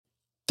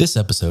This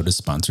episode is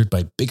sponsored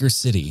by Bigger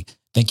City.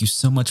 Thank you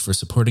so much for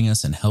supporting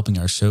us and helping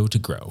our show to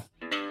grow.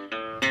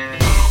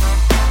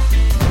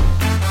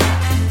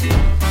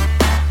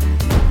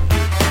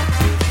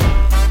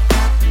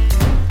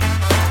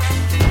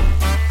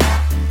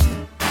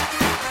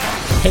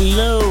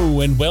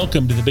 Hello, and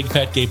welcome to the Big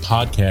Fat Gay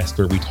Podcast,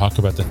 where we talk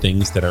about the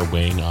things that are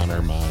weighing on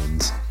our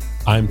minds.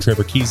 I'm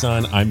Trevor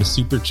Keyson. I'm a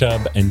super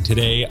chub, and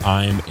today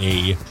I'm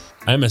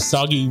a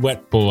soggy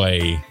wet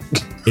boy.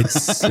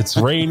 It's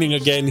raining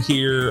again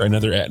here.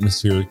 Another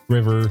atmospheric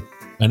river.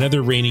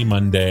 Another rainy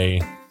Monday,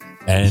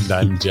 and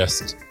I'm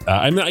just.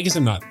 I guess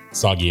I'm not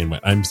soggy and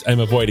wet. I'm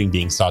avoiding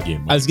being soggy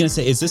and wet. I was gonna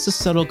say, is this a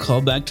subtle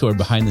callback to our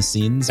behind the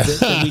scenes bit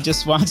that we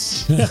just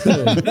watched?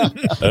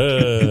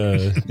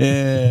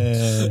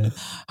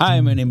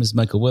 Hi, my name is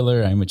Michael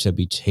Willer. I'm a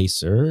chubby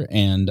chaser,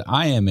 and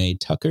I am a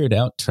tuckered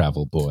out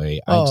travel boy.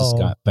 I just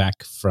got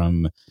back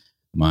from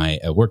my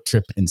work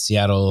trip in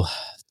Seattle.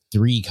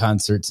 3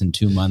 concerts in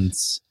 2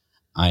 months.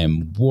 I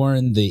am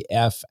worn the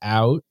F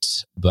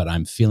out, but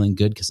I'm feeling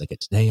good because I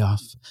get today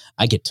off.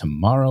 I get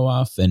tomorrow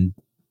off, and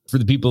for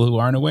the people who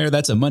aren't aware,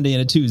 that's a Monday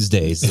and a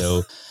Tuesday.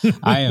 So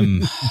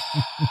I'm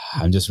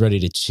just ready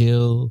to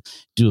chill,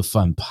 do a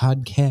fun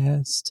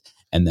podcast,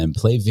 and then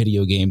play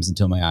video games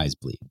until my eyes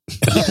bleed.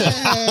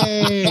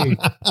 Hey!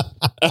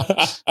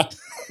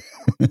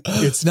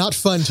 It's not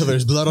fun till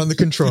there's blood on the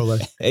controller.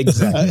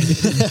 Exactly.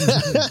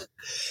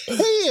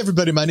 Hey,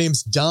 everybody. My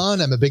name's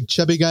Don. I'm a big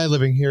chubby guy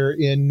living here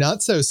in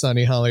not so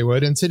sunny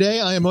Hollywood. And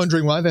today I am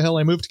wondering why the hell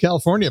I moved to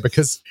California,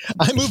 because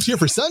I moved here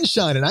for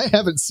sunshine and I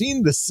haven't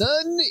seen the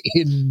sun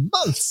in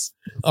months.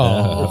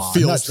 Oh,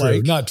 feels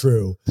not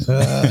true.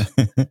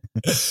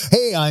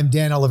 Hey, I'm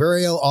Dan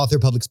Oliverio, author,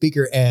 public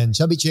speaker, and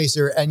chubby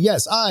chaser. And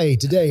yes, I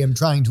today am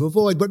trying to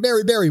avoid what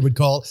Mary Berry would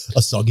call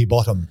a soggy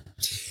bottom.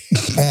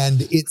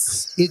 And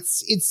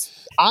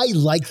I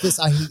like this.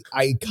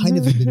 I kind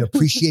of have been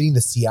appreciating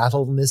the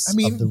Seattle-ness. I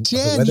mean, of the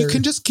Dan, weather. you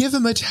can just give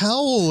him a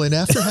towel and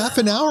after half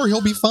an hour,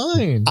 he'll be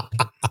fine.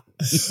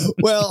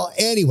 Well,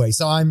 anyway,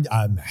 so I'm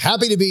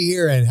happy to be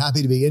here and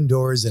happy to be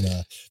indoors in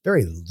a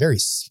very, very,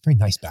 very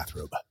nice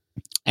bathrobe.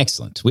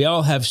 Excellent. We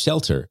all have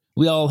shelter.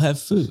 We all have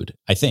food,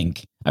 I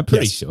think. I'm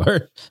pretty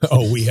sure.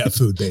 Oh, we have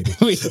food, baby.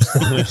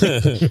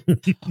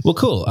 Well,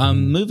 cool.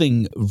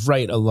 Moving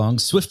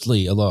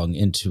swiftly along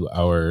into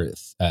our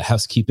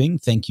housekeeping.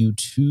 Thank you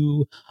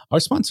to our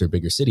sponsor,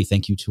 Bigger City.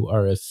 Thank you to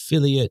our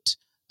affiliate,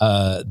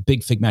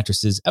 Big Fig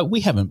Mattresses.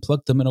 We haven't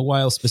plugged them in a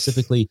while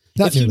specifically.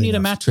 If you need a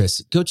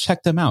mattress, go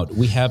check them out.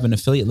 We have an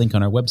affiliate link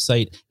on our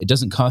website. It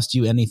doesn't cost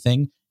you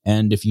anything.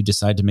 And if you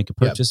decide to make a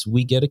purchase,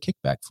 we get a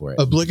kickback for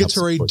it.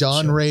 Obligatory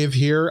dawn rave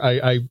here.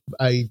 I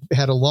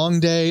had a long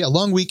day, a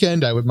long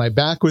weekend. My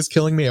back was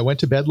killing me. I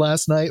went to bed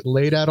last night,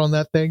 laid out on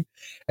that thing,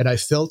 and I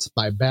felt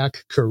my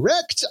back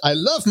correct. I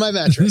love my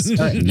mattress.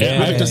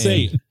 Yeah, I have to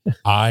say,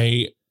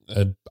 I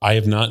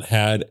have not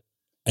had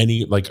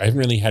any, I haven't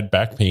really had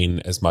back pain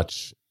as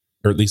much,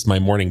 or at least my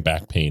morning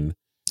back pain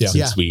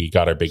since we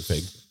got our Big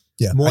Fig.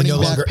 Yeah,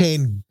 morning back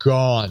pain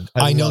gone.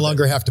 I no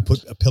longer have to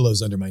put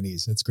pillows under my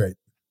knees. It's great.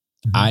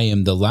 I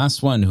am the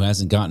last one who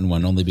hasn't gotten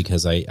one, only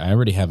because I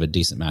already have a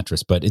decent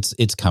mattress, but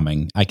it's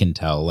coming. I can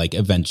tell,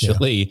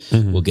 eventually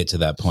we'll get to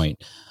that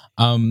point.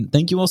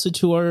 Thank you also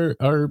to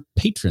our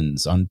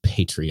patrons on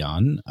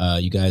Patreon.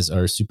 You guys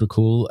are super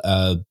cool.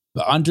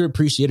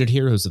 Underappreciated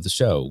heroes of the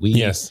show.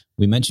 We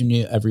mention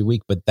you every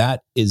week, but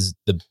that is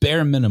the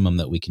bare minimum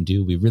that we can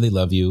do. We really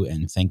love you,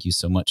 and thank you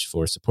so much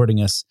for supporting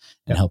us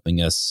and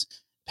helping us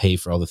pay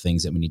for all the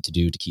things that we need to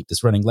do to keep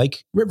this running,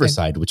 like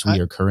Riverside, which we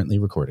are currently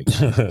recording.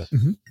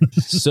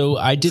 So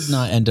I did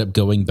not end up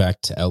going back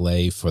to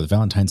LA for the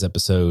Valentine's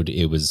episode.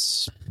 It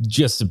was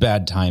just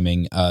bad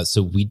timing.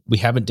 So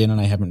Dan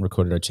and I haven't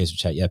recorded our Chaser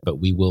Chat yet, but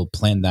we will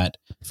plan that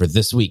for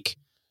this week.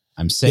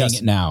 I'm saying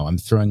it now. I'm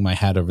throwing my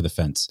hat over the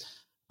fence.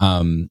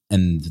 And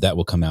that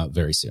will come out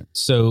very soon.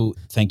 So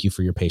thank you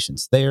for your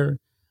patience there.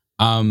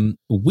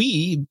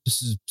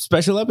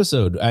 Special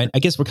episode. I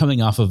guess we're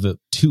coming off of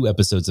 2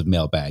 episodes of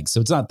mailbag, so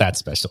it's not that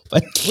special,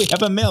 but we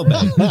have a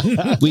mailbag.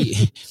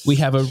 we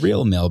have a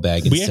real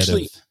mailbag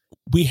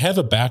we have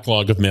a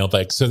backlog of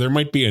mailbags, so there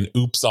might be an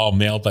oops all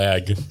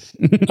mailbag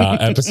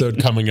episode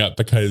coming up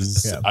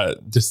because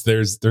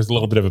there's a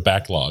little bit of a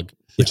backlog.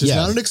 Which is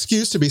not an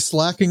excuse to be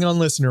slacking on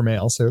listener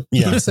mail. So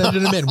keep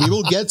sending them in. We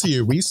will get to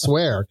you. We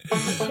swear.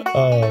 So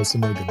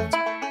many good ones.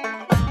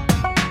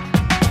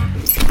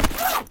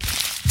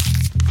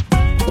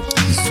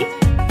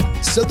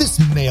 So this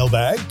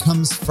mailbag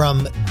comes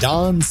from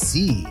Don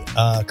C.,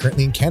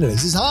 currently in Canada. He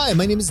says, "Hi,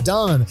 my name is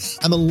Don.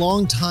 I'm a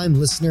longtime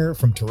listener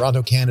from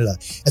Toronto, Canada.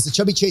 As a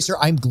chubby chaser,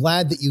 I'm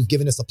glad that you've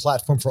given us a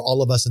platform for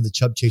all of us in the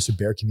Chub Chaser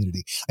Bear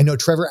community. I know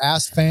Trevor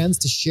asked fans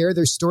to share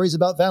their stories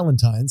about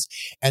Valentine's,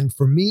 and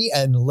for me,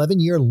 an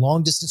 11-year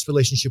long-distance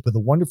relationship with a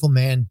wonderful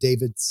man,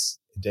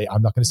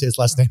 I'm not going to say his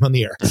last name on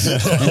the air.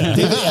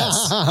 David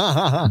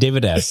S.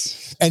 David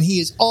S. And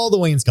he is all the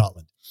way in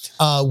Scotland.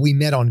 We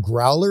met on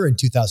Growler in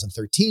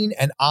 2013,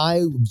 and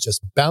I was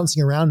just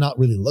bouncing around, not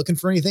really looking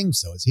for anything.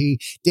 So was he.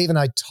 Dave and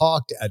I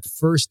talked at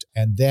first,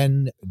 and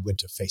then went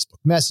to Facebook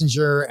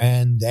Messenger,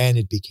 and then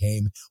it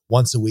became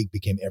once a week,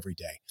 became every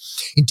day.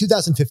 In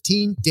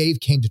 2015, Dave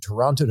came to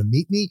Toronto to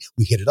meet me.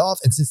 We hit it off,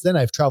 and since then,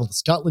 I've traveled to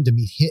Scotland to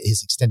meet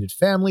his extended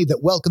family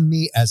that welcomed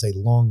me as a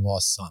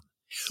long-lost son.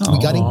 We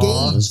got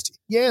engaged.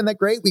 Yeah, isn't that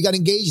great? We got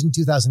engaged in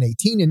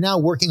 2018 and now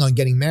working on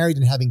getting married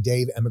and having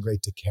Dave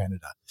emigrate to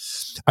Canada.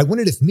 I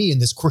wondered if me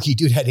and this quirky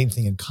dude had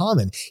anything in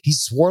common. He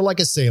swore like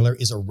a sailor,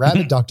 is a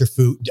rabid Doctor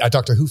Who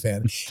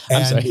fan.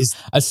 And is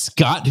a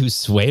Scot who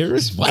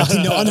swears? Wow.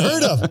 No,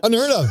 unheard of.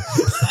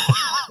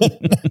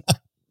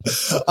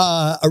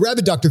 A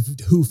rabid Doctor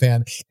Who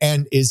fan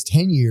and is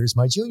 10 years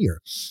my junior.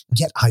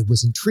 Yet I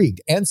was intrigued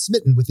and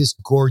smitten with this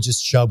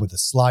gorgeous chub with a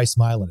sly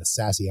smile and a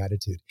sassy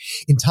attitude.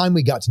 In time,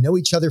 we got to know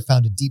each other,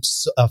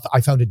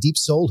 I found a deep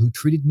soul who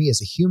treated me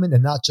as a human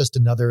and not just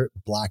another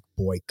black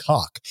boy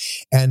cock,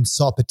 and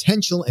saw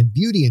potential and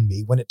beauty in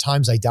me when at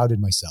times I doubted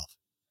myself.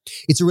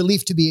 It's a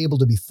relief to be able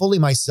to be fully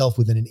myself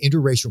within an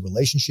interracial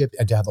relationship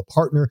and to have a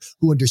partner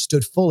who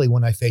understood fully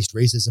when I faced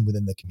racism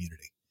within the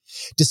community.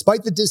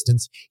 Despite the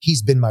distance,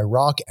 he's been my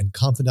rock and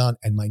confidant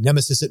and my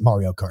nemesis at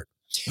Mario Kart.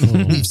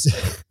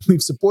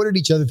 We've supported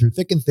each other through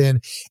thick and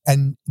thin,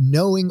 and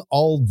knowing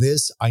all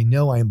this, I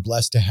know I am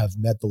blessed to have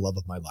met the love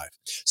of my life.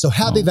 So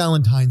happy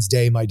Valentine's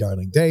Day, my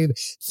darling Dave.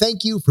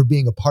 Thank you for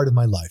being a part of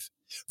my life.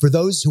 For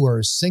those who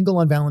are single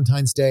on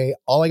Valentine's Day,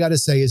 all I got to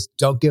say is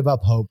don't give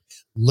up hope.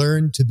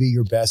 Learn to be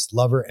your best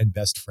lover and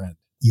best friend.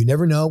 You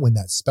never know when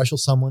that special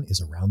someone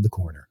is around the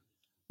corner.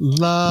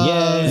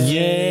 Love.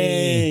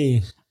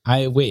 Yay.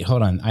 Wait,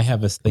 hold on. I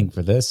have a thing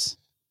for this.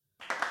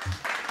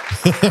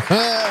 Yay.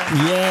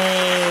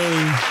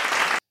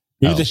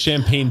 Maybe the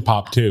champagne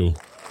pop too.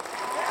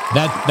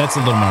 That's a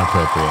little more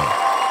appropriate.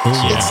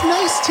 It's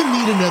nice to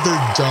meet another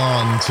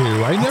Dawn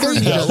too. I never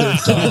meet other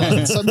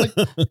Dawns. I'm like,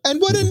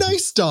 and what a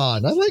nice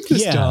Dawn. I like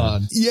this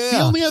Dawn. Yeah. The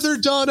only other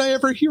Dawn I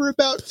ever hear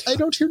about, I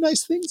don't hear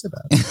nice things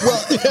about.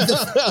 Well,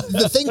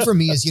 the thing for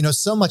me is,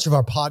 so much of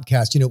our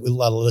podcast, a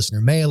lot of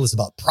listener mail is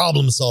about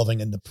problem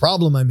solving and the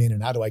problem I'm in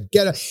and how do I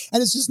get it.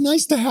 And it's just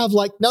nice to have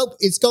nope,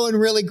 it's going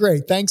really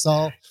great. Thanks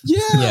all.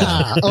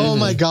 Yeah. Oh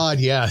my God.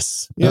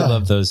 Yes. I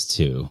love those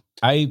too.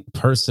 I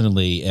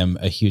personally am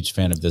a huge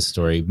fan of this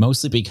story,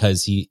 mostly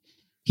because he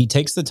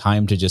takes the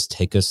time to just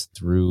take us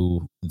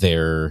through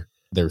their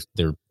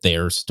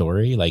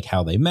story, like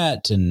how they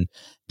met and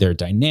their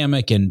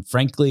dynamic. And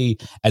frankly,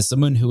 as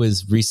someone who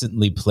has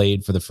recently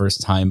played for the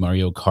first time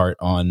Mario Kart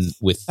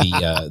with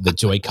the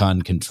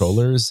Joy-Con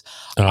controllers,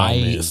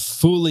 I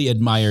fully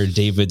admire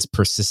David's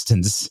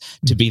persistence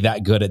to be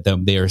that good at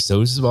them. They are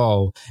so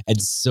small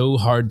and so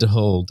hard to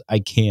hold. I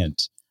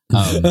can't.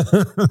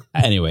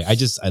 Anyway, I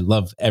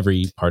love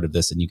every part of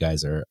this, and you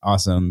guys are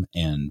awesome.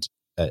 And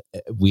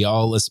we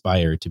all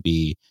aspire to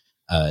be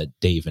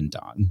Dave and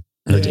Don,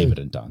 or David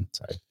and Don.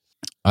 Sorry.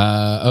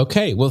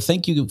 Okay. Well,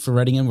 thank you for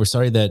writing in. We're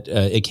sorry that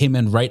it came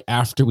in right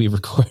after we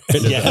recorded.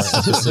 Yes.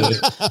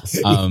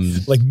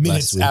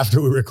 Minutes after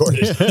we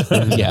recorded.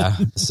 Yeah.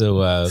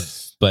 So,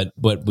 but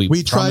what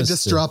we tried to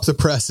strop the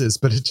presses,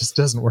 but it just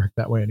doesn't work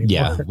that way anymore.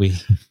 Yeah, we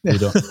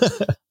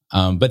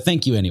don't. But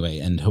thank you anyway,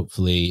 and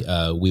hopefully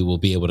we will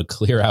be able to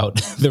clear out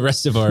the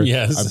rest of our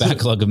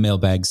backlog of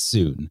mailbags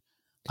soon.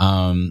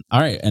 All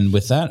right, and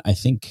with that, I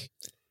think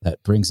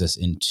that brings us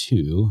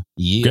into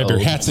grab your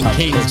hats and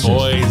canes,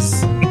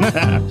 boys.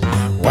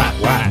 Wah,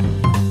 wah.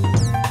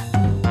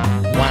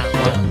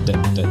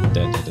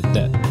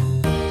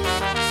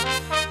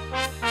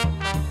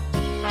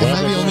 Am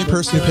I the only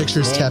person who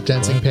pictures tap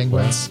dancing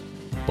penguins?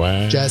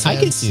 Jazz hands? I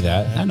can see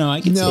that. I know. I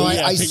can see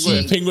that. I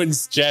see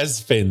penguins, jazz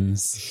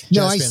fins.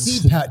 No, I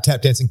see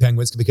tap dancing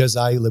penguins because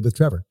I live with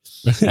Trevor.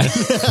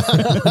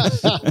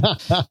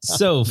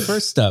 So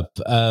first up,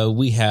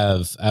 we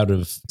have out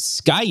of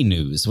Sky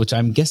News, which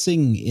I'm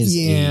guessing is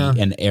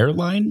an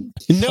airline.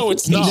 No,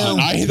 it's not. No,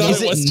 I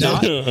thought it was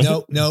not.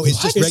 No,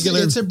 it's just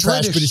regular it's a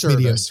trash British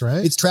media,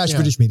 right? It's trash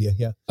British media.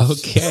 Yeah.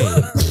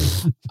 Okay.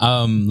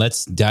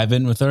 Let's dive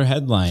in with our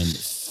headline.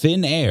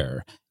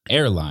 FinnAir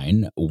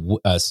airline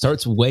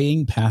starts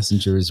weighing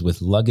passengers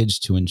with luggage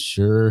to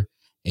ensure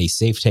a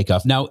safe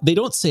takeoff. Now, they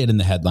don't say it in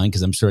the headline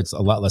because I'm sure it's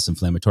a lot less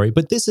inflammatory,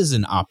 but this is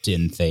an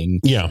opt-in thing.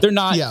 Yeah. They're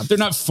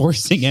not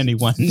forcing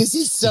anyone. This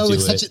is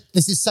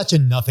such a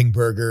nothing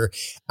burger.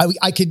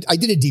 I did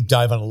a deep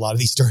dive on a lot of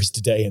these stories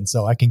today, and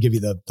so I can give you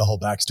the whole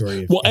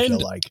backstory if you feel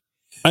like.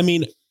 I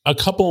mean, a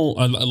couple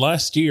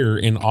last year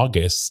in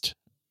August,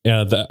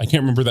 I can't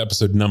remember the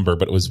episode number,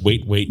 but it was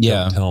Wait,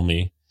 Don't Tell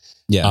Me.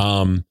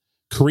 Yeah.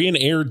 Korean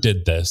Air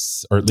did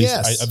this, or at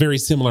least a very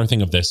similar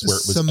thing of this, where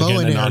it was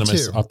Samoan again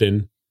anonymous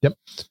opt-in. Yep.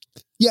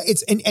 Yeah,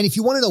 and if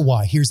you want to know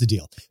why, here's the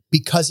deal.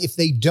 Because if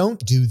they don't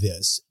do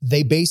this,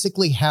 they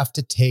basically have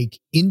to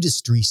take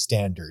industry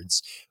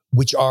standards,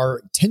 which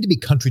tend to be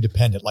country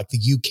dependent. Like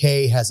the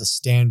UK has a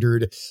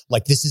standard,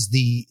 like this is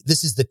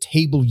the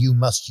table you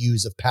must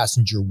use of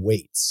passenger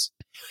weights.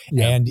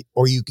 Yeah.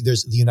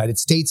 There's the United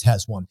States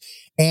has one.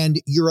 And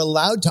you're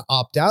allowed to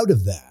opt out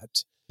of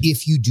that.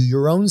 if you do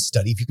your own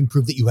study, if you can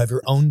prove that you have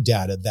your own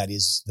data, that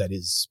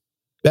is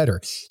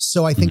better.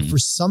 So I think for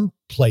some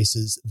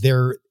places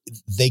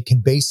they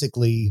can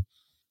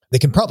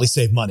probably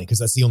save money, because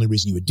that's the only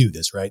reason you would do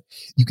this, right?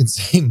 You can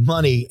save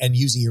money and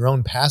using your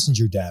own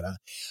passenger data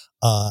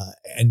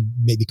and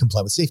maybe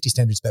comply with safety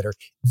standards better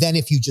than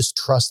if you just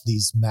trust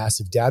these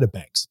massive data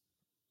banks.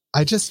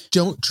 I just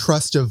don't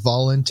trust a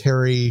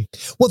voluntary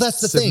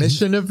that's the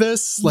submission of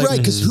this. Right,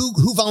 because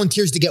who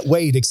volunteers to get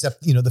weighed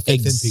except, the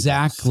thick, thin people?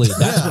 Exactly.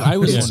 That's what I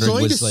was it's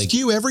wondering. going to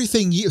skew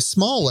everything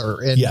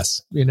smaller. And,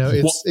 yes.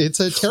 It's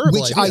a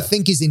terrible Which idea. I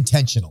think is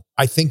intentional.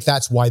 I think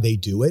that's why they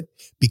do it,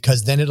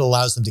 because then it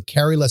allows them to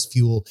carry less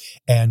fuel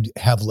and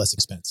have less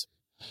expense.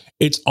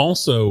 It's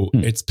also,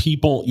 it's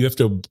people,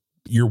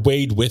 you're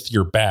weighed with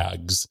your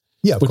bags.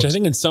 Yeah, which I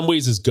think in some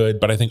ways is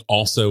good, but I think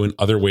also in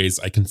other ways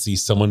I can see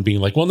someone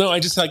being like, well, no, I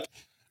just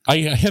I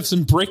have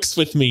some bricks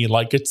with me.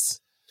 Like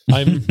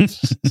don't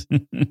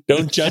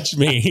judge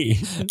me.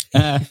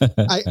 I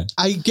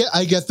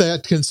get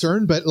that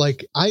concern, but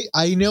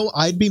I know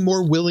I'd be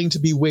more willing to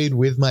be weighed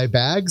with my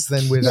bags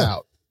than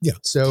without. Yeah.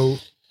 So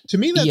to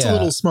me, that's a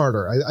little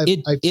smarter. I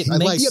like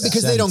that.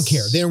 Because they don't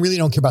care. They really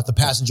don't care about the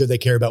passenger. They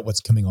care about what's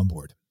coming on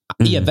board.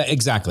 Yeah,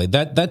 exactly.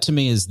 That to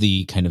me is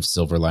the kind of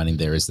silver lining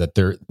there, is that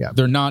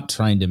they're not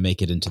trying to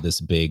make it into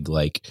this big,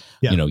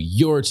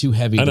 you're too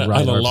heavy to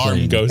ride. An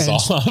alarm goes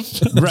off.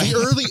 Right.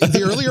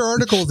 The earlier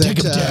article that take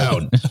them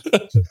down.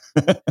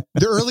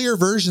 The earlier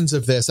versions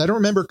of this, I don't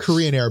remember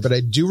Korean Air, but I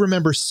do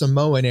remember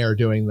Samoan Air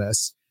doing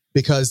this,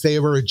 because they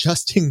were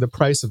adjusting the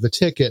price of the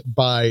ticket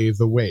by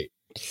the weight.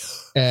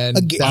 And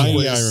I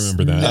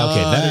remember that.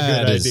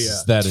 Okay,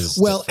 that is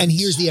well, and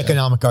here's the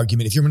economic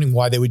argument. If you're wondering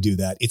why they would do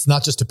that, it's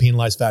not just to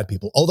penalize fat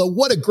people. Although,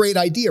 what a great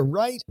idea,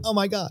 right? Oh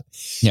my God.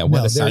 Yeah,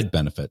 what a side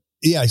benefit.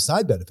 Yeah, a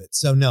side benefit.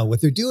 So no,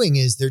 what they're doing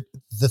is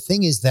the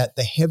thing is that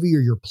the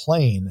heavier your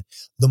plane,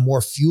 the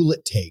more fuel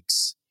it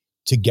takes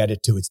to get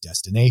it to its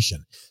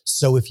destination.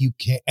 So if you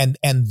can,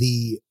 and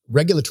the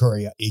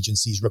regulatory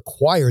agencies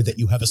require that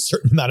you have a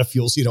certain amount of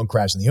fuel so you don't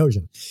crash in the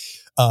ocean,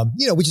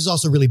 which is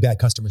also really bad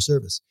customer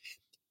service.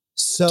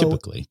 So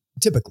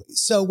typically.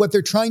 So what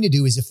they're trying to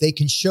do is, if they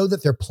can show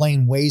that their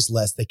plane weighs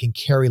less, they can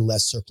carry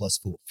less surplus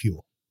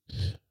fuel.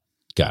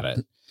 Got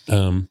it.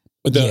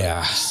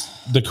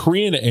 The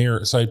Korean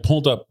Air. So I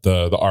pulled up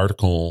the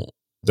article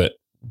that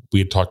we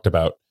had talked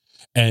about.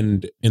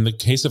 And in the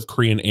case of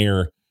Korean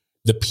Air,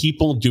 the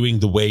people doing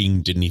the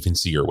weighing didn't even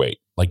see your weight.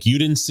 Like, you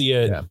didn't see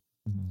it. Yeah.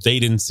 They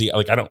didn't see it.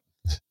 Like, I don't,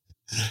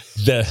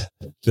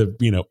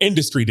 the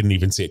industry didn't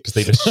even see it, because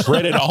they just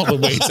shredded all the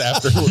weights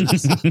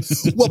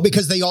afterwards. Well,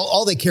 because they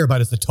all they care about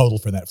is the total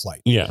for that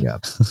flight. Yeah.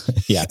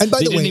 And by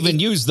they the way, didn't even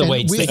use the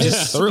weights; they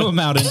just threw them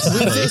out into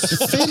space.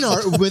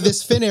 With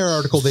this FinnAir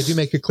article, they do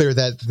make it clear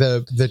that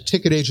the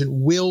ticket agent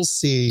will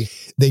see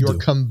your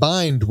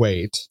combined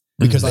weight,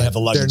 because they have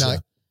the luggage.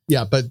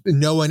 But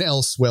no one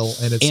else will,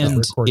 and it's not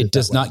recorded. It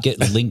does not get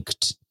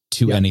linked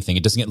to anything.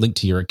 It doesn't get linked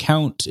to your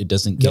account. It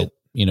doesn't get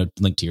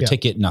linked to your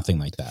ticket, nothing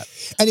like that.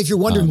 And if you're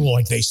wondering,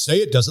 they say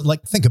it doesn't,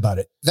 think about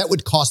it. That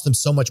would cost them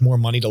so much more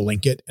money to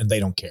link it, and they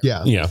don't care.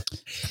 Yeah.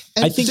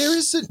 And I think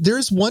there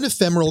is one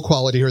ephemeral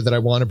quality here that I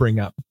want to bring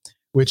up,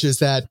 which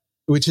is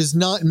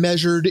not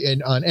measured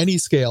on any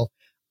scale.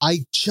 I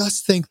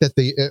just think that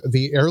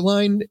the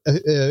airline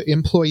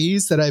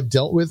employees that I've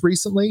dealt with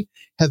recently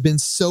have been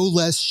so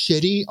less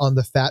shitty on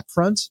the fat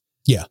front.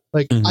 Yeah.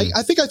 I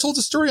think I told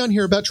a story on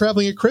here about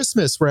traveling at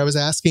Christmas, where I was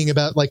asking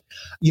about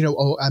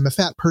I'm a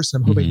fat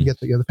person. I'm hoping I can get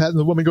the fat. And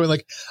the woman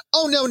going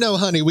oh, no,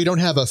 honey, we don't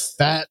have a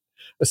fat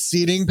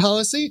seating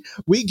policy.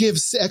 We give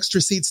extra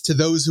seats to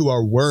those who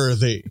are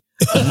worthy.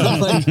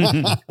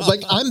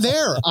 I'm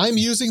there. I'm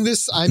using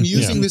this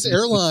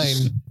airline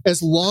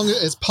as long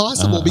as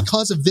possible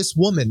because of this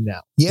woman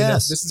now.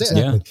 Yes. This is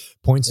exactly. it.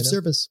 Points of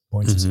service.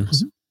 Points of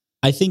service.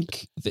 I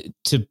think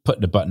to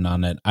put a button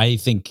on it, I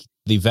think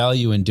the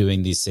value in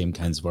doing these same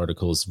kinds of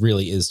articles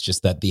really is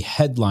just that the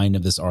headline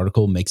of this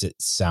article makes it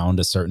sound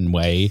a certain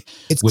way.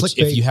 It's which,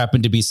 clickbait. if you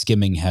happen to be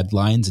skimming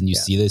headlines and you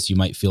see this, you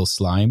might feel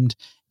slimed.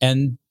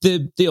 And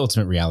the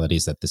ultimate reality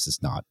is that this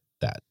is not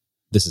that.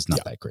 This is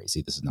not that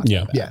crazy. This is not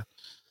that bad.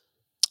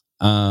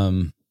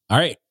 All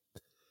right.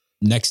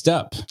 Next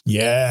up.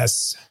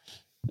 Yes.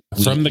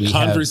 From the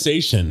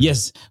conversation.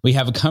 Yes, we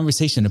have a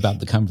conversation about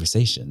the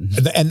conversation.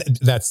 And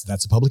that's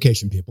a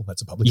publication, people.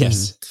 That's a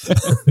publication.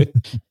 Yes.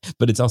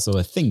 But it's also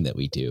a thing that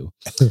we do.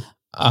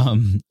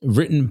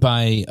 Written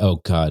by,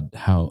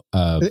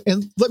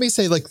 and let me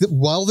say,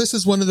 while this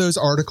is one of those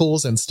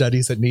articles and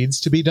studies that needs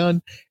to be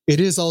done,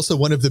 it is also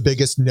one of the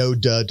biggest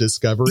no-duh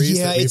discoveries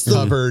that we've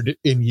covered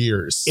in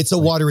years. It's a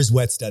water is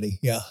wet study.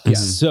 Yeah.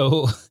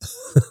 So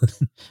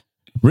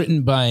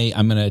written by,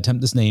 I'm going to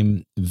attempt this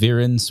name,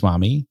 Viren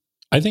Swamy.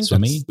 I think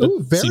Swamy.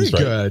 Very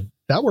good. Right.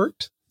 That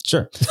worked.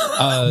 Sure.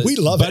 We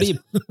love it.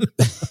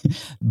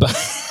 But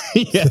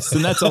yes,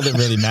 and that's all that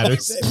really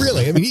matters.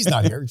 Really, I mean, he's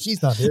not here.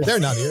 She's not here.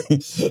 They're not here.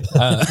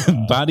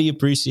 Body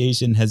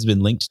appreciation has been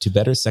linked to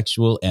better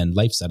sexual and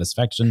life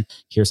satisfaction.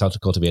 Here's how to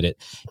cultivate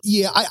it.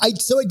 Yeah,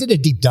 so I did a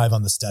deep dive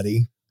on the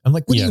study. I'm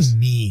like, what do you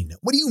mean?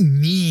 What do you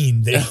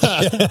mean?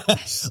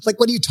 Like,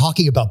 what are you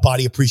talking about?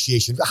 Body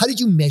appreciation. How did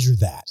you measure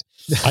that?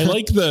 I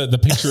like the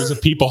pictures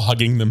of people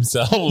hugging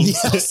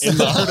themselves in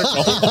the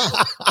article.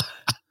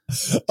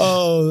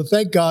 Oh,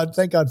 thank God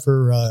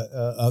for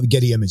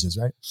Getty Images,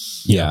 right?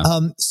 Yeah.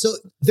 So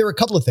there are a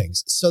couple of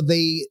things. So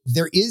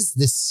there is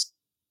this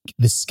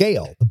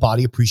scale, the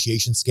body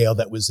appreciation scale,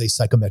 that was a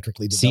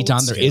psychometrically developed See,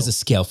 Don, there scale. is a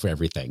scale for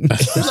everything.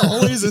 There's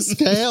always a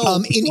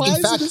scale.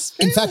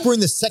 In fact, we're in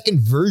the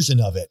second version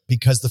of it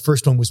because the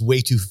first one was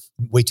way too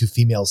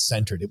female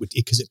centered.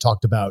 Because it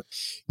talked about,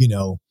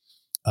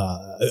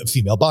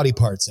 female body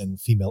parts and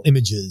female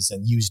images,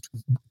 and used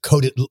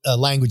coded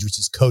language which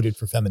is coded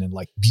for feminine,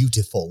 like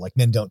beautiful. Like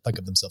men don't think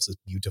of themselves as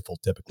beautiful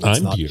typically.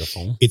 I'm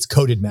beautiful. It's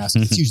coded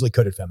masculine. It's usually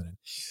coded feminine.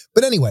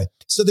 But anyway,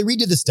 so they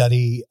redid the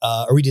study,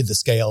 or redid the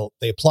scale.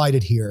 They applied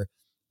it here.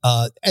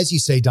 As you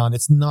say, Don,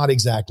 it's not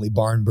exactly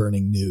barn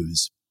burning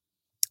news.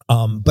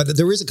 But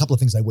there is a couple of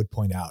things I would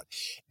point out.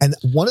 And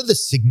one of the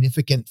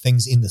significant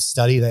things in the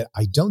study that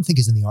I don't think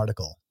is in the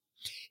article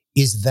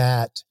is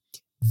that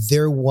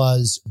there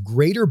was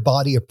greater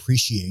body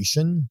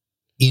appreciation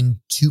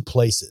in two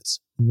places.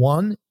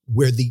 One,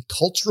 where the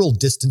cultural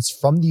distance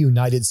from the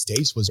United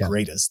States was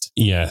greatest.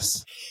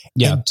 Yes.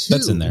 Yeah, And two,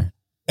 that's in there.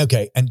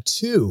 Okay. And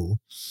two,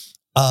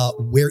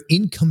 where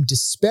income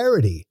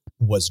disparity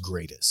was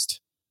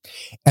greatest.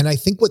 And I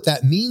think what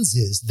that means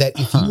is that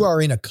if you are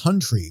in a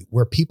country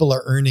where people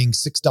are earning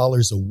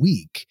 $6 a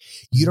week,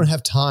 you don't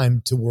have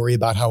time to worry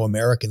about how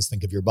Americans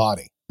think of your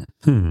body.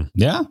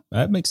 Yeah,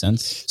 that makes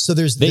sense. So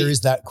there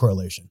is that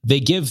correlation. They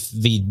give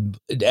the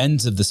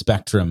ends of the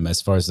spectrum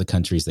as far as the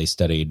countries they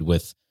studied,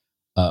 with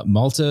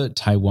Malta,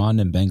 Taiwan,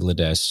 and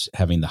Bangladesh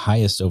having the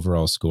highest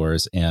overall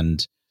scores.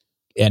 And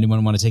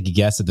anyone want to take a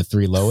guess at the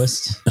three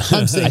lowest?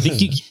 I'm saying, I think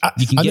you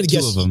can get two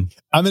of them.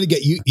 I'm going to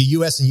get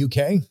US and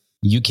UK.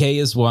 UK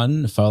is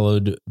one,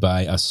 followed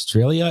by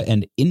Australia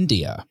and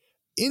India.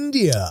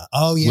 India.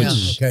 Oh, yeah.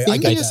 Okay.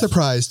 India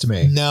surprised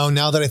me. No,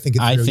 now that I think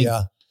it through,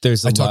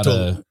 there's a lot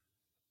of...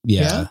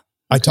 Yeah.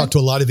 I talked to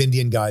a lot of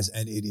Indian guys,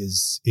 and it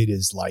is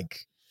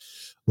like,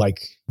 why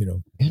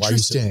are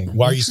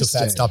you so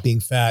fat? Stop being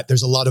fat.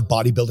 There's a lot of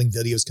bodybuilding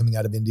videos coming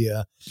out of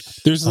India.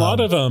 There's a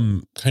lot of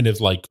kind of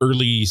like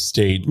early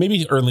stage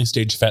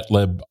fat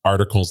lib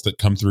articles that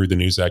come through the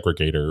news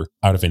aggregator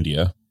out of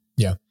India.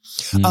 Yeah.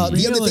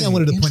 The other thing I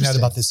wanted to point out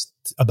about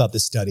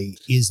this study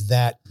is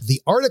that the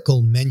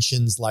article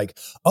mentions like,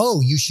 oh,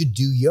 you should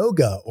do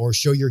yoga or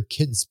show your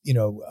kids,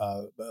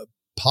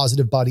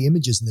 positive body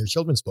images in their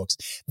children's books.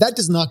 That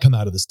does not come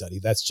out of the study.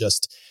 That's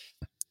just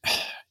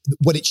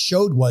what it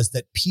showed was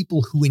that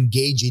people who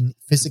engage in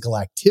physical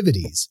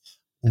activities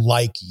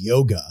like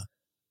yoga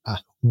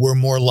were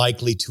more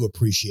likely to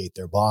appreciate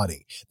their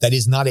body. That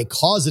is not a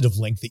causative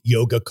link that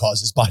yoga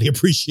causes body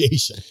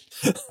appreciation.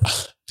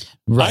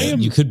 Right.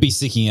 You could be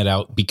seeking it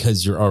out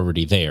because you're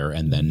already there,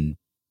 and then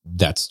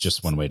that's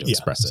just one way to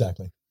express it.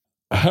 Exactly.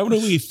 How do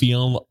we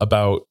feel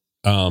about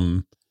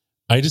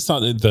I just thought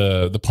that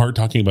the part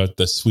talking about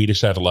the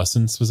Swedish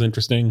adolescents was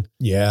interesting.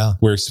 Yeah.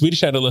 Where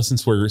Swedish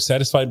adolescents were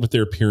satisfied with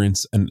their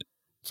appearance and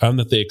found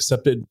that they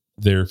accepted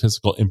their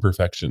physical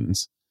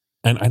imperfections.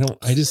 And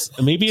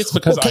maybe it's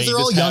because they're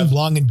all young,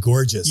 blonde, and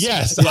gorgeous.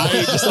 Yes.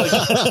 I just like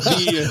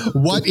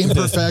what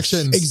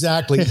imperfections?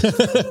 Exactly.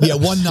 Yeah.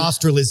 One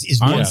nostril is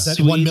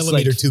 1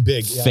 millimeter too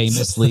big. Yeah.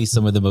 Famously,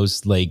 some of the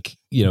most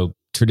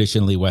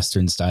traditionally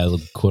Western style,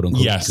 quote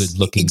unquote, good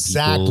looking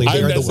people. They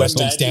are the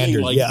Western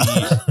standard. Like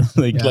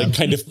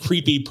kind of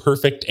creepy,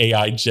 perfect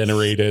AI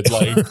generated,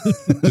 like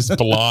just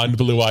blonde,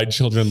 blue eyed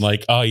children.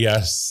 Like, oh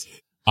yes,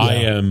 I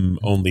am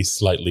only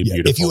slightly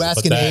beautiful. If you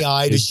ask an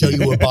AI to show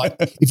you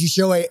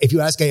if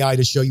you ask AI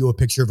to show you a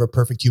picture of a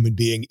perfect human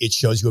being, it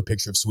shows you a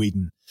picture of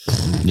Sweden.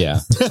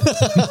 Yeah.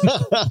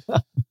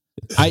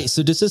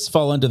 So does this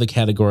fall under the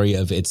category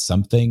of it's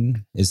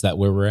something? Is that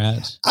where we're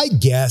at? I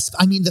guess.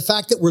 I mean, the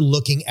fact that we're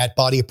looking at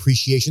body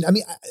appreciation, I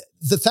mean,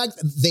 the fact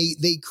that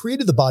they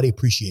created the body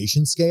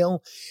appreciation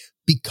scale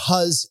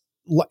because,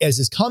 as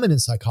is common in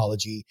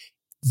psychology,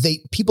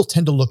 people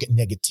tend to look at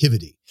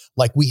negativity.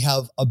 Like we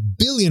have a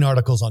billion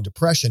articles on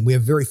depression. We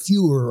have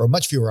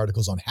much fewer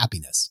articles on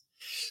happiness.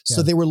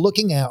 So they were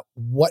looking at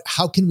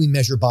how can we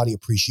measure body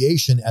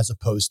appreciation as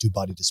opposed to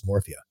body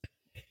dysmorphia?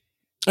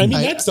 I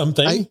mean, that's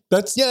something.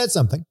 That's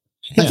something.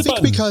 I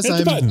think because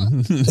I'm...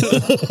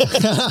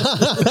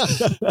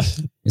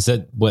 Is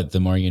that what? The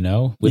more you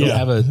know? We don't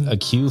have a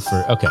cue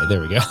for... Okay,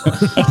 there we go.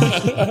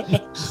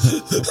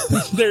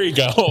 There you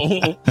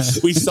go.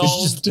 We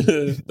solved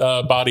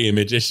body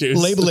image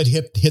issues. Label it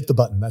hit the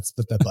button. That's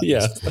what that button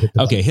is.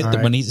 Okay,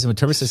 when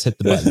Trevor says hit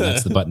the button,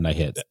 that's the button I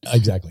hit.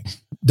 Exactly.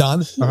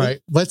 Don? All right,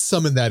 let's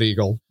summon that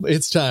eagle.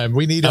 It's time.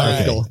 We need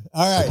our eagle.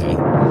 All right.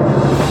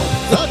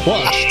 Not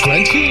Watch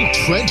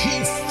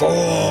 2024.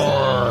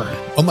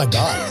 Oh my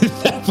God.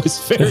 That was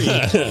very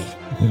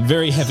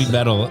heavy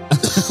metal.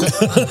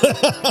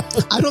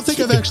 I don't think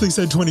I've actually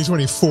said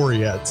 2024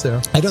 yet. So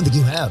I don't think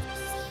you have.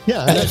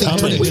 Yeah. And I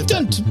think we've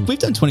done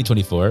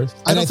 2024.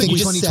 I don't think we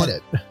said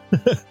it.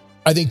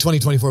 I think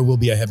 2024 will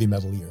be a heavy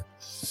metal year.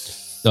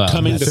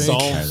 Coming to that's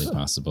solve- entirely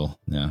possible.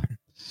 Yeah.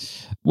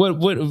 What?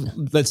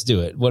 Let's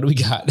do it. What do we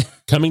got?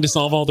 Coming to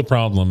solve all the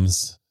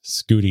problems,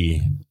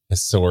 Scooty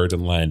has soared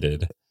and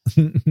landed,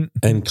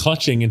 and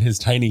clutching in his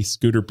tiny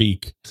scooter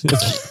beak.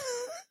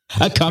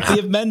 A copy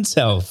of Men's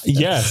Health.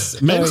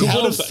 Yes, Men's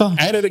Health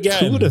at it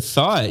again. Who would have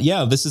thought?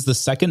 Yeah, this is the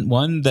second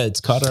one that's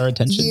caught our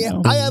attention. Yeah,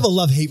 now. I have a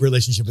love-hate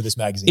relationship with this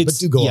magazine, but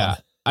do go on.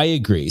 I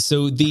agree.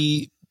 So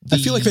I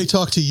feel like they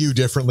talk to you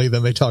differently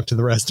than they talk to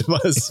the rest of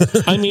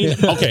us. I mean,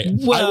 okay.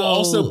 I will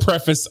also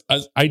preface,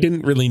 I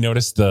didn't really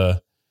notice the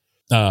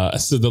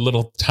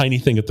little tiny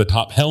thing at the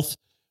top, health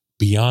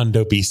beyond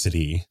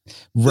obesity.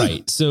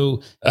 Right.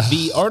 So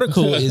the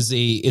article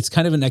it's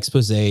kind of an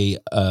expose,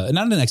 not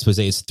an expose.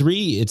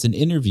 It's an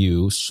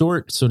interview,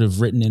 short sort of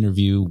written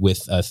interview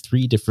with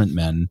 3 different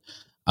men,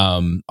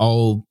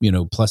 all,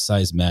 plus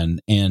size men.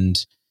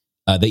 And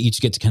they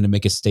each get to kind of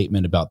make a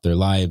statement about their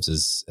lives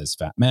as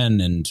fat men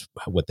and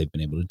what they've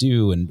been able to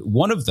do. And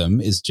one of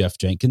them is Jeff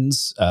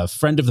Jenkins,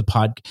 friend of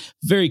the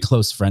very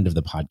close friend of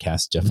the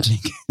podcast, Jeff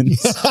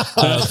Jenkins,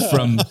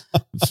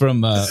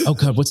 from oh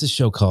God, what's his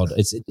show called?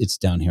 It's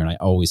down here and I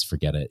always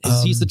forget it.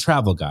 He's the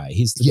travel guy.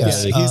 He's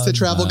the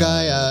travel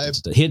guy.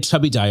 He had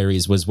Chubby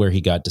Diaries was where he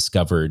got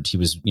discovered. He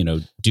was,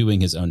 doing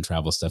his own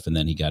travel stuff. And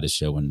then he got his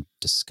show on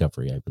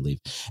Discovery, I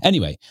believe.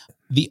 Anyway,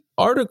 the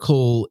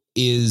article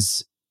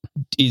is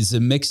a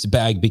mixed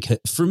bag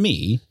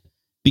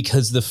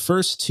because the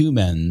first 2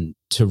 men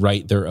to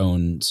write their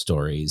own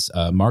stories,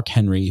 Mark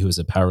Henry, who is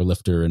a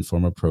powerlifter and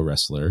former pro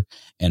wrestler,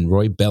 and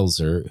Roy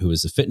Belzer, who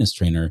is a fitness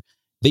trainer,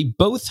 they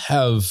both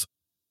have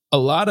a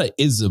lot of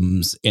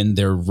isms in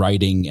their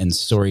writing and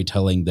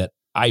storytelling that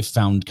I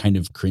found kind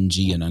of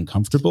cringy and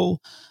uncomfortable.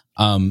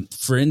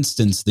 For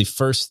instance, the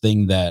first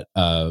thing that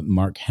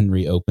Mark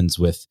Henry opens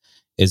with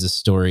is a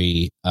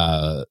story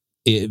 5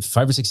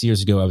 or 6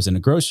 years ago, I was in a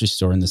grocery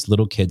store and this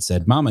little kid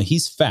said, "Mama,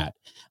 he's fat."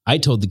 I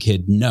told the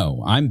kid,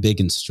 "No, I'm big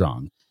and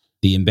strong."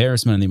 The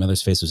embarrassment on the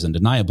mother's face was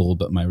undeniable,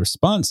 but my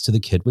response to the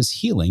kid was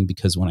healing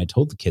because when I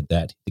told the kid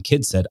that, the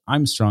kid said,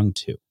 "I'm strong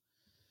too."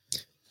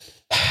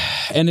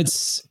 And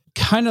it's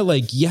kind of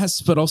like,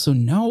 yes, but also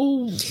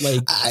no.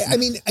 Like, I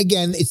mean,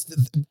 again, it's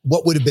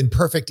what would have been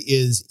perfect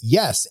is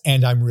yes,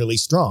 and I'm really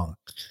strong.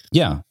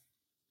 Yeah.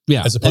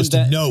 Yeah. As opposed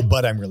to no,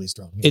 but I'm really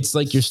strong. Yeah. It's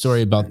like your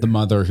story about the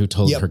mother who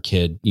told her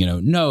kid,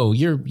 "No,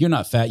 you're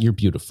not fat, you're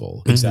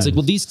beautiful." Exactly. It's like,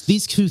 well,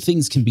 these 2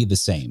 things can be the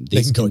same.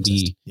 These they can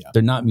coexist.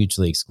 They're not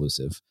mutually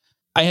exclusive.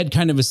 I had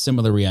kind of a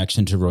similar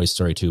reaction to Roy's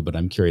story too, but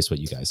I'm curious what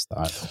you guys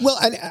thought. Well,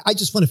 and I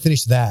just want to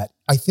finish that.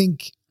 I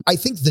think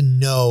the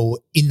no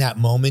in that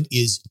moment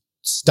is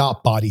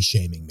stop body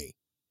shaming me.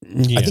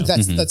 Yeah. I think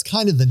that's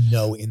kind of the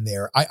no in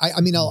there.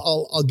 I mean,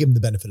 I'll give them the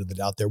benefit of the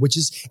doubt there, which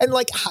is, and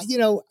like,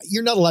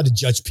 you're not allowed to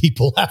judge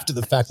people after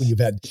the fact when you've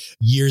had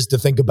years to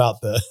think about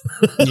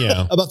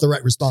about the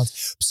right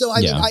response. So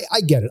I mean,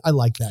 I get it. I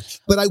like that.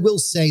 But I will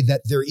say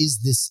that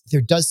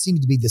there does seem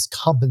to be this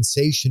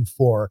compensation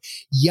for,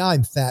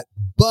 I'm fat,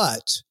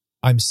 but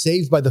I'm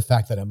saved by the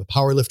fact that I'm a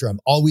power lifter. I've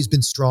always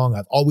been strong.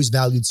 I've always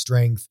valued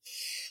strength.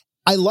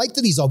 I like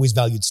that he's always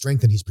valued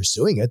strength and he's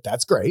pursuing it.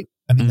 That's great.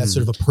 I mean, that's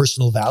sort of a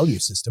personal value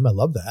system. I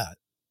love that.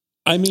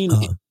 I mean,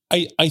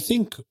 I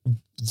think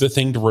the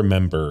thing to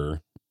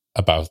remember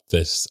about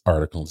this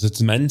article is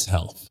it's Men's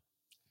Health.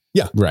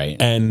 Yeah. Right.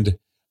 And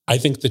I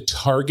think the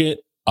target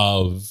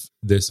of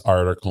this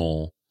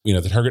article,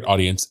 the target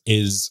audience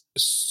is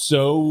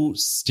so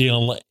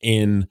still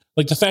in,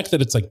 like, the fact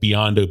that it's like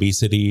beyond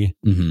obesity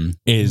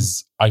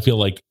is, I feel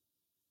like,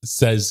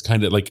 says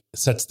kind of like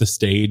sets the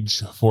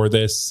stage for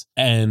this.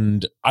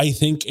 And I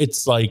think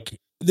it's like,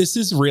 this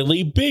is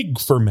really big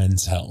for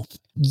Men's Health.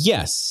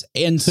 Yes.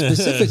 And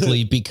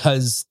specifically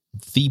because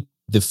the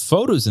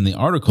photos in the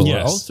article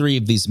are all 3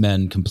 of these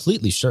men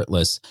completely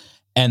shirtless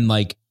and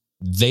like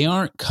they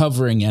aren't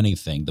covering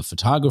anything. The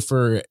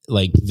photographer,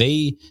 like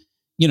they,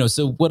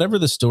 so whatever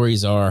the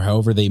stories are,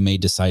 however they may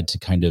decide to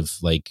kind of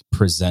like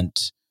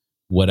present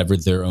whatever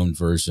their own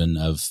version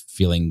of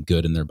feeling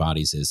good in their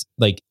bodies is,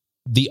 like,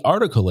 the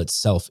article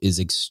itself is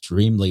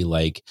extremely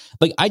like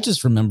I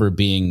just remember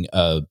being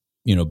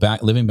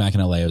living back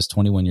in LA. I was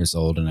 21 years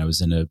old and I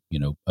was in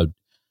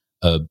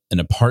an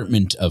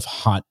apartment of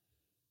hot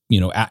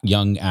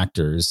young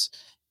actors,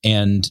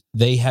 and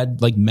they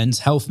had like Men's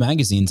Health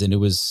magazines, and it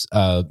was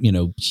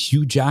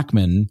Hugh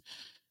Jackman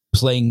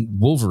playing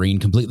Wolverine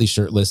completely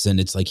shirtless, and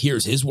it's like,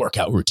 here's his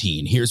workout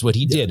routine, here's what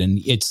he did, and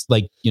it's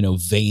like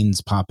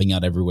veins popping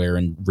out everywhere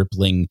and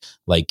rippling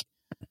like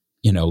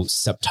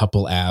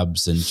septuple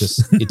abs, and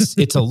just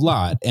it's a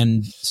lot.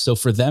 And so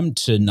for them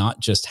to not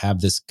just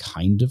have this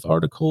kind of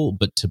article,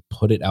 but to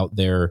put it out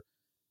there,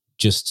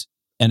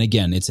 and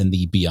again, it's in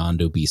the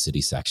beyond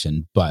obesity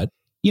section, but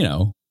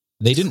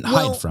they didn't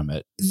hide from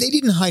it. They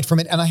didn't hide from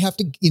it. And I have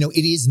to,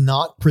 it is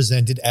not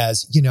presented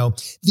as,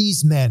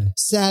 these men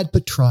sad,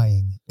 but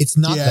trying. It's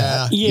not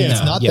that. Yeah.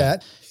 It's not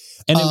that.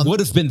 And it would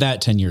have been that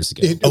 10 years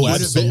ago. It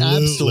would have been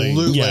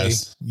absolutely.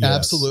 Yes.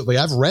 Absolutely.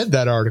 I've read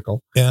that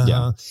article.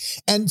 Yeah.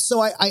 And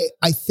so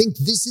I think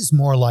this is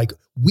more like,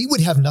 we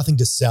would have nothing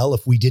to sell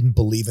if we didn't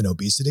believe in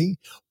obesity.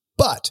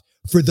 But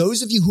For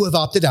those of you who have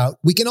opted out,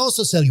 we can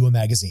also sell you a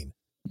magazine.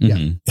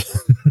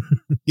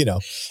 Mm-hmm. Yeah.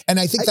 And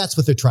I think that's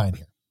what they're trying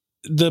here.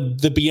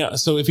 The beyond.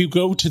 So if you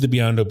go to the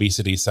Beyond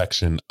Obesity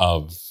section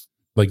of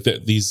like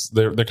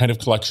they're kind of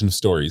collection of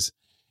stories,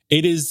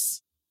 it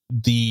is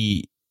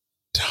the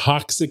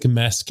toxic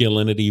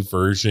masculinity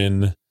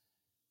version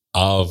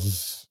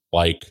of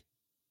like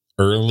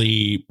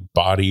early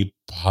body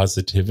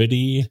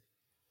positivity,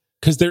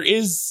 because there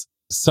is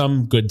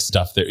some good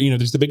stuff there.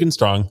 There's the big and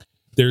strong.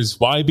 There's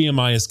why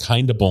BMI is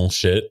kind of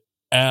bullshit.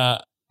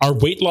 Are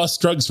weight loss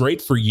drugs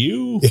right for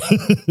you?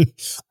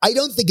 I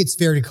don't think it's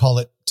fair to call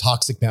it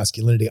toxic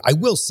masculinity. I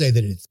will say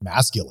that it's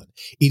masculine.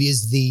 It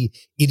is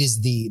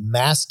the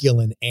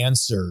masculine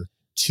answer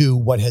to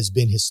what has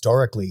been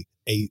historically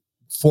a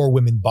for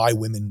women, by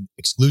women,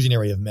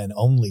 exclusionary of men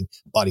only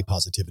body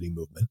positivity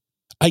movement.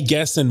 I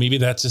guess, and maybe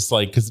that's just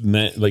like because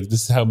men, like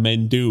this is how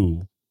men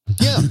do.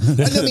 Yeah,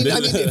 I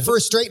mean, for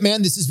a straight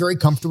man, this is very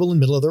comfortable and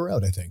middle of the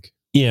road, I think.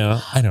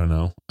 Yeah, I don't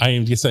know. I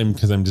guess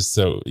because I'm just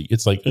so.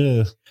 It's like,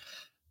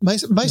 My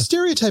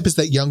stereotype is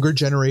that younger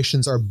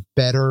generations are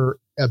better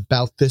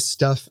about this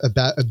stuff,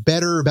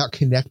 better about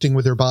connecting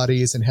with their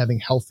bodies and having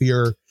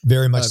healthier,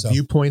 very much so,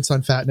 viewpoints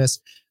on fatness.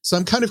 So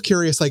I'm kind of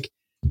curious, like,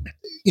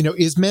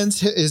 is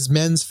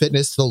men's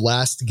fitness the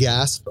last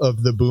gasp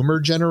of the boomer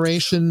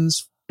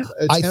generation's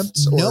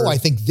attempts? I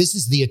think this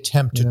is the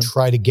attempt to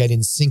try to get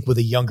in sync with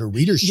a younger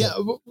readership.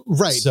 Yeah,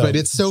 right. So, but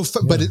it's so,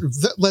 but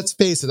let's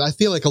face it. I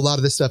feel like a lot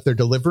of the stuff they're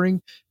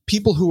delivering,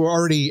 people who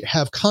already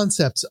have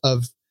concepts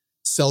of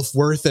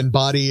self-worth and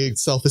body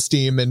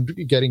self-esteem and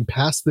getting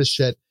past this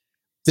shit.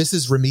 This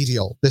is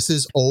remedial. This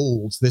is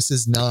old. This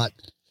is not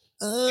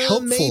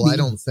helpful. Maybe. I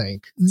don't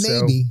think.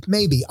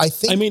 Maybe. I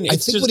think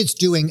what it's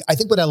doing, I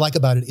think what I like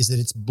about it is that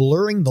it's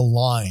blurring the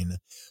line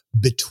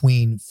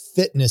between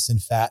fitness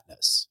and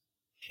fatness.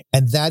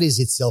 And that is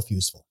itself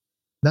useful.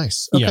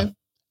 Nice. Okay. Yeah.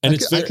 And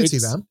I can see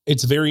that.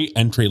 It's very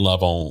entry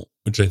level,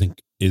 which I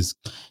think is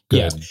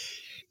good.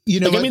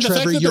 Yeah. Like, I mean,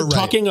 Trevor, the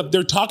fact that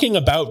they're talking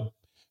about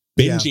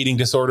binge eating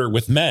disorder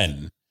with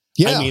men.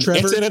 Yeah, I mean,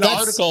 Trevor, it's in an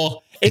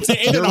article. It's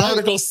in an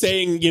article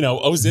saying,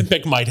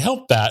 Ozempic might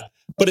help that,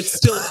 but it's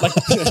still like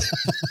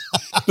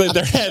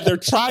they're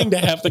trying to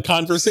have the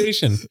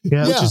conversation,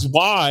 which is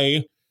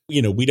why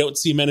we don't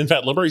see men in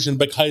fat liberation,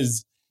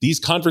 because these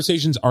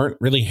conversations aren't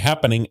really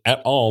happening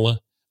at all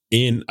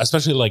in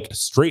especially like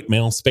straight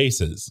male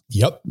spaces.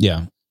 Yep.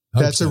 Yeah,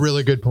 100%. That's a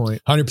really good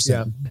point. 100%.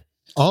 Yeah.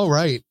 All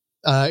right.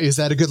 Is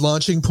that a good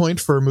launching point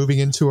for moving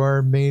into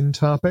our main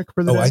topic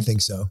for the day? I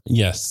think so.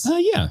 Yes.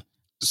 Yeah.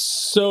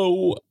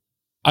 So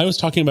I was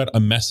talking about a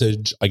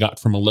message I got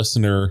from a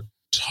listener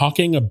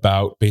talking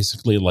about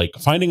basically like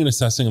finding and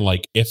assessing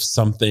like if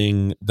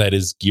something that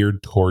is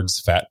geared towards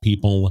fat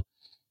people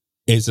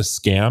is a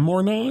scam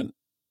or not.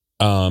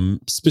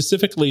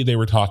 Specifically, they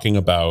were talking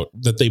about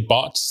that they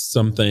bought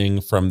something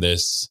from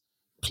this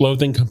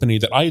clothing company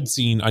that I had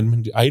seen.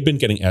 I had been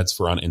getting ads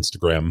for on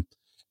Instagram,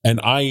 and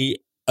I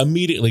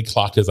immediately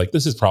clocked as like,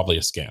 this is probably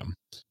a scam.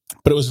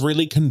 But it was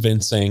really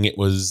convincing. It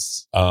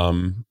was,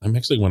 I'm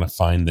actually want to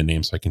find the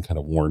name so I can kind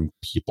of warn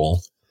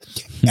people.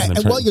 And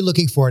while you're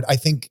looking for it, I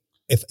think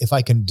if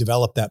I can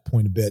develop that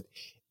point a bit,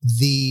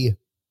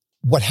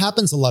 what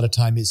happens a lot of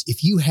time is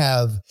if you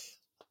have,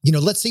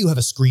 let's say you have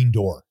a screen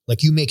door,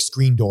 like you make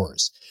screen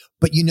doors,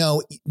 but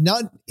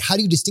not how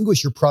do you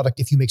distinguish your product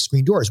if you make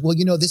screen doors? Well,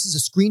 this is a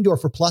screen door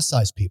for plus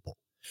size people,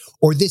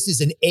 or this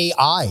is an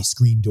AI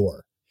screen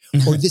door.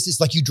 Or this is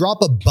like you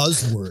drop a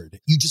buzzword.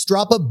 You just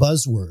drop a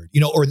buzzword,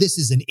 or this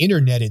is an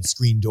interneted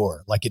screen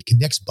door, like it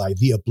connects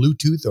via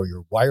Bluetooth or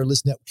your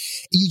wireless network.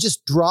 You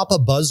just drop a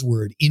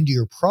buzzword into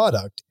your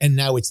product, and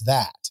now it's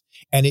that,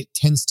 and it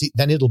tends to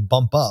then it'll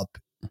bump up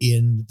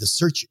in the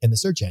search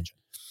engine.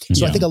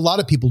 So I think a lot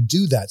of people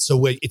do that.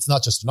 So it's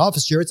not just an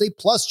office chair; it's a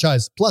plus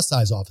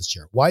size office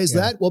chair. Why is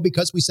that? Well,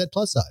 because we said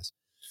plus size.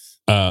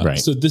 Right.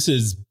 So this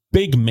is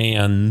Big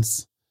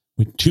Man's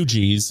with 2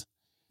 G's.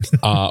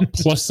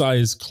 Plus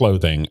size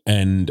clothing,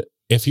 and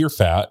if you're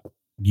fat,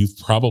 you've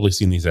probably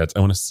seen these ads.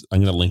 I'm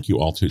going to link you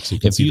all to it so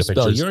you can see the pictures.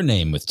 If you spell your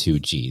name with 2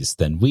 G's,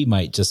 then we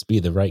might just be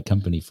the right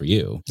company for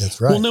you.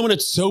 That's right. Well, no, and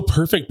it's so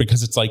perfect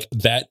because it's like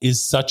that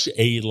is such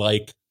a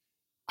like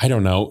I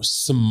don't know,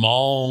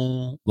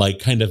 small like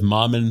kind of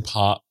mom and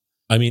pop.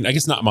 I mean, I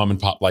guess not mom and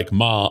pop, like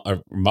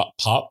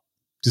pop,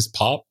 just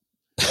pop.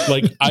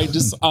 Like I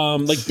just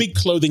like Big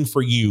Clothing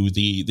for You,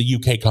 the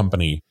UK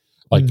company,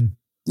 like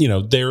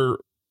they're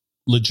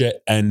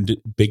legit, and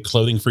Big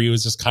Clothing for You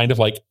is just kind of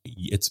like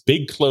it's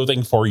big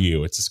clothing for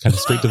you. It's just kind of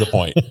straight to the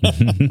point.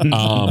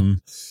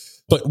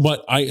 But when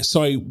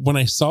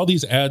I saw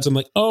these ads, I'm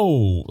like,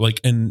 oh, like,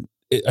 and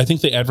I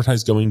think they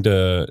advertised going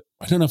to,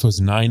 I don't know if it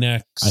was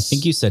 9X. I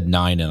think you said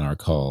 9 in our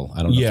call.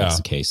 I don't know if that's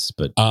the case,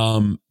 but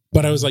I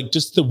was like,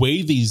 just the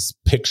way these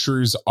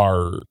pictures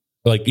are,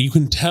 like, you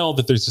can tell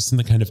that there's just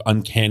something kind of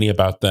uncanny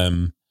about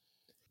them.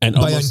 And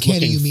by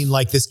uncanny, you mean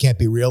like this can't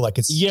be real? Like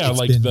it's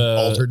like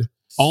been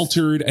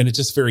altered, and it's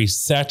just very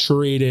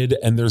saturated.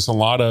 And there's a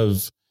lot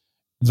of,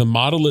 the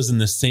model is in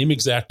the same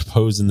exact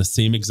pose in the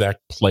same exact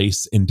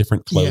place in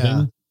different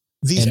clothing.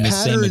 These And the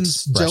same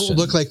patterns don't expression.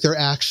 look like they're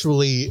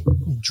actually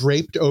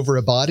draped over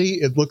a body.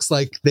 It looks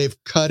like they've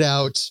cut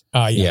out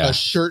Yeah. a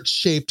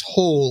shirt-shaped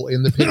hole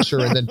in the picture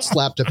and then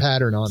slapped a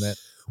pattern on it.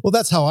 Well,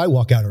 that's how I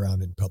walk out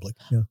around in public.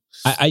 Yeah.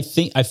 I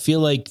feel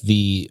like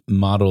the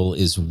model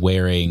is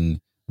wearing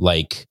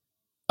like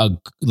a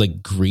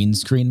green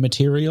screen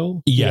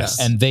material. Yes.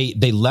 And they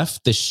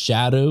left the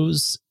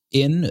shadows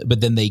in,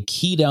 but then they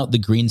keyed out the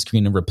green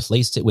screen and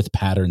replaced it with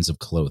patterns of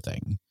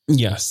clothing.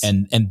 Yes.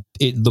 And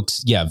it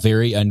looks,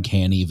 very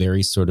uncanny,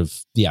 very sort of,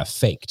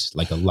 faked,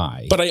 like a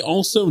lie. But I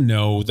also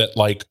know that,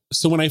 like,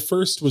 so when I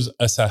first was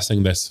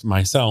assessing this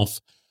myself,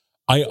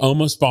 I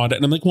almost bought it.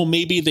 And I'm like, well,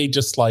 maybe they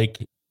just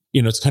like,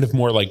 it's kind of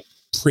more like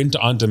print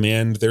on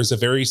demand. There's a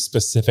very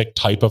specific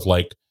type of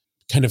like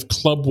kind of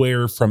club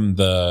wear from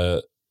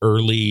the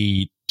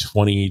early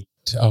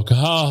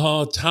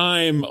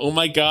time. Oh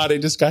my God. I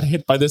just got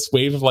hit by this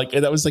wave of like,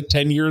 that was like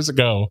 10 years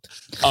ago.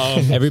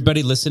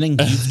 Everybody listening,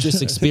 you've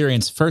just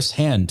experienced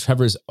firsthand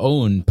Trevor's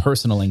own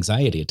personal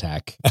anxiety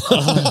attack.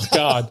 Oh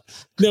God.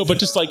 No, but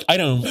just like, I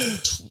don't,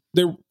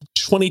 there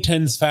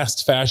 2010s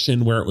fast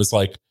fashion where it was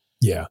like,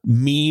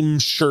 meme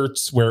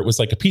shirts where it was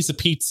like a piece of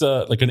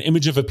pizza, like an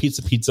image of a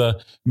pizza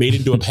made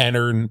into a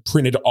pattern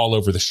printed all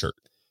over the shirt.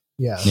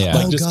 Yeah.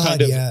 Like Oh just God,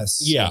 kind of, yes.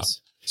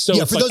 So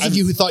for it's like, those of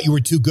you who thought you were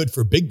too good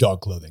for big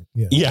dog clothing.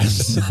 Yeah.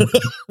 Yes.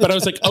 But I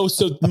was like, oh,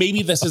 so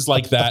maybe this is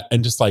like that.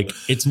 And just like,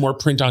 it's more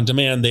print on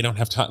demand. They don't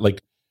have time,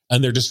 like,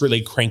 and they're just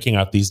really cranking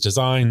out these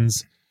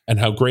designs and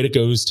how great it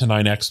goes to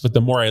 9X. But the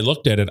more I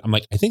looked at it, I'm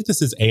like, I think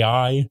this is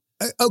AI.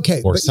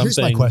 Okay. Or But here's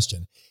my something.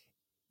 question.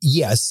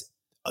 Yes.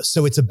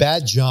 So it's a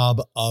bad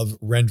job of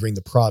rendering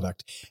the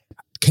product.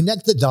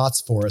 Connect the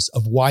dots for us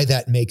of why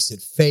that makes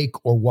it fake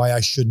or why I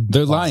shouldn't.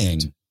 They're buy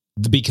lying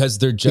it. because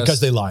they're just Because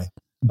they lie.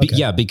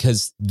 Okay.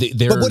 because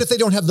they're. But what if they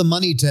don't have the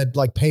money to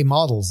like pay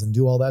models and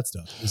do all that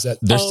stuff? Is that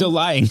they're still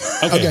lying?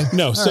 Okay.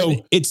 No. All So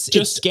right. It's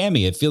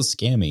scammy. It feels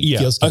scammy. yeah,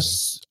 feels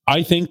scammy.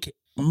 I think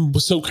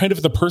so. Kind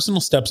of the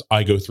personal steps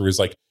I go through is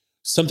like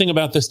something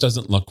about this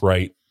doesn't look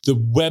right. The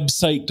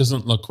website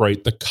doesn't look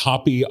right. The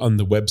copy on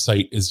the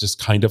website is just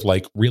kind of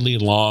like really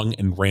long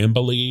and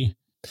rambly.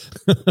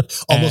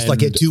 almost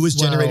like it And, too was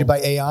generated by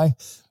AI?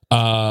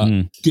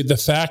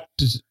 The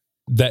fact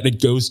that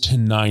it goes to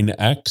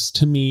 9X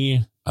to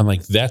me, I'm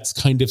like, that's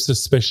kind of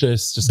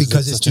suspicious. Just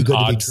Because it's such too an good to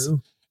be odd-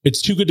 true.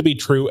 It's too good to be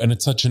true, and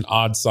it's such an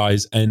odd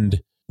size,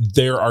 and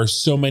there are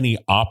so many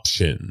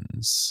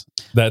options.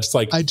 That's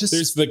like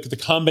there's the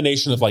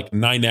combination of like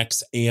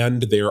 9X,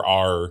 and there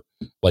are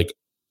like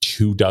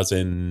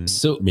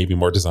 24, maybe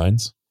more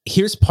designs.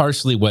 Here's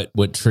partially what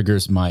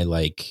triggers my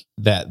like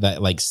that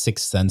like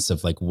sixth sense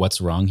of like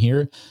what's wrong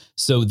here.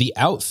 So the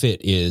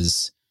outfit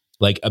is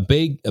like a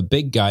big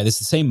guy. This is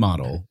the same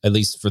model, at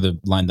least for the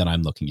line that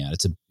I'm looking at.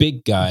 It's a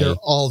big guy. They're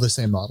all the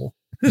same model.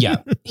 Yeah.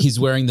 He's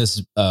wearing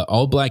this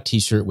all black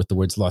t-shirt with the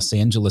words Los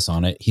Angeles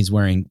on it. He's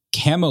wearing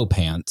camo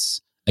pants.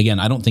 Again,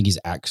 I don't think he's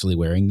actually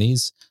wearing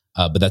these,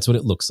 but that's what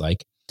it looks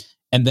like.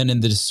 And then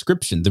in the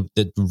description,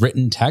 the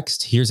written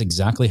text, here's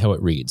exactly how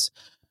it reads.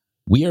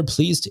 We are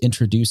pleased to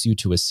introduce you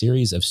to a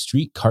series of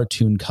street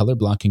cartoon color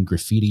blocking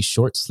graffiti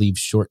short sleeve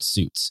short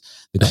suits.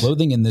 The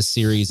clothing in this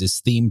series is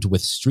themed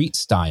with street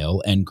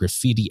style and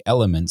graffiti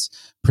elements,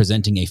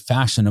 presenting a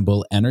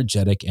fashionable,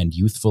 energetic, and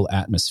youthful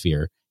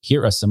atmosphere.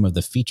 Here are some of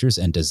the features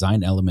and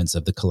design elements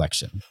of the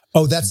collection.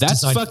 Oh, that's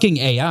designed- fucking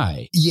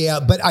AI.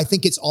 Yeah, but I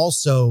think it's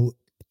also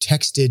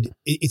texted.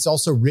 It's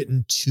also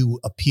written to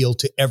appeal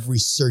to every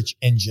search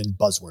engine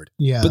buzzword.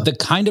 Yeah. But the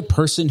kind of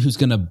person who's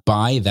going to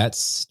buy that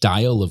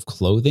style of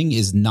clothing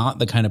is not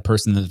the kind of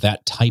person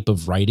that type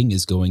of writing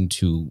is going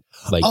to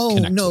like. Oh,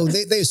 connect no,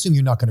 with. they assume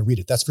you're not going to read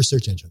it. That's for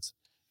search engines.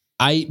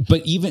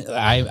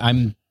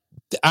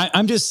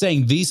 I'm just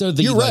saying these are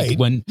the You're like, right.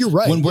 when You're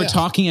right. when we're Yeah.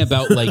 talking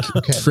about like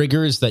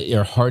triggers that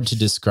are hard to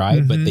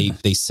describe, but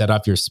Mhm. they set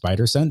off your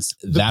spider sense.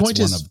 That's point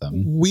one is, of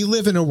them. we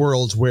live in a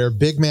world where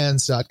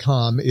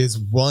bigmans.com is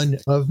one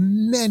of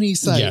many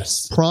sites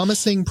Yes.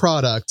 promising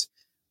product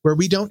where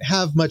we don't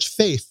have much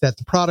faith that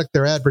the product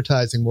they're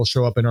advertising will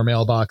show up in our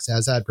mailbox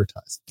as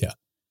advertised. Yeah.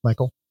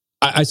 Michael?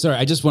 Sorry,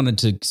 I just wanted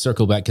to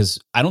circle back because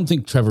I don't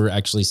think Trevor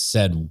actually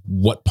said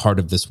what part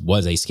of this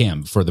was a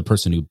scam for the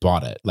person who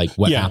bought it. Like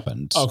what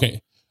happened?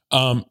 Okay.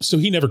 So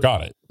he never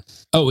got it.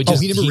 Oh, he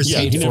never received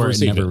paid it. for it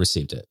and never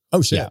Received it. received it.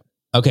 Oh, shit. Yeah.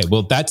 Okay,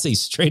 well, that's a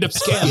straight up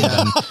scam.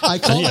 Then. I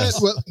call Yes.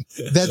 it, well,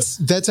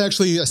 that's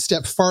actually a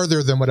step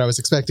farther than what I was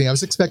expecting. I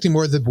was expecting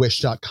more of the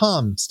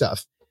wish.com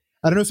stuff.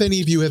 I don't know if any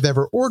of you have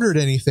ever ordered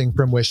anything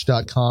from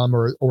wish.com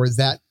or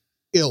that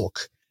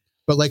ilk,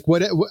 but like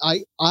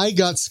I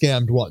got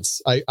scammed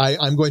once.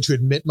 I'm going to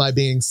admit my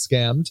being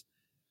scammed.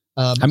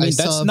 I mean,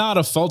 that's not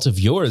a fault of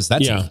yours.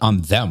 That's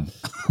on them.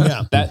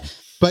 Yeah.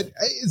 But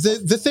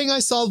the thing I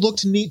saw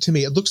looked neat to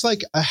me. It looks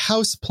like a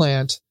house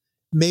plant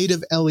made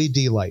of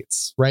LED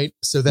lights, right?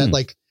 So that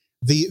like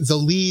the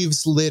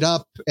leaves lit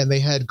up and they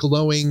had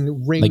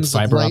glowing rings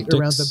like of light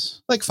around them,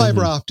 like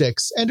fiber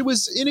optics. And it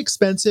was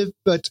inexpensive,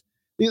 but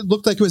it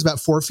looked like it was about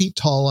 4 feet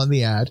tall on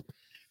the ad.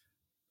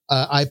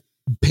 I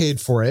paid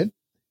for it.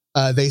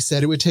 They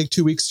said it would take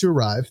 2 weeks to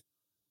arrive.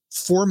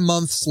 4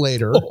 months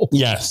later,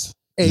 Yes.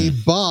 a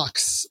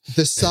box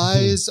the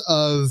size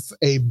of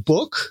a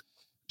book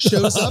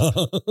shows up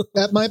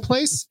at my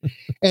place,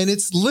 and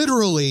it's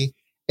literally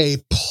a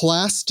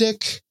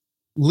plastic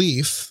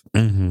leaf,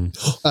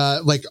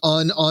 like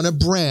on a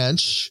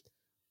branch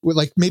with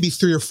like maybe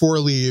 3 or 4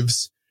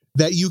 leaves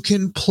that you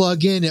can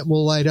plug in. It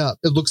will light up.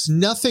 It looks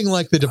nothing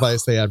like the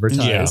device they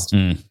advertised,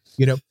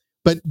 you know.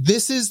 But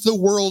this is the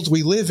world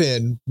we live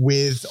in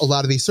with a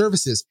lot of these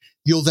services.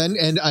 You'll then,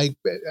 and I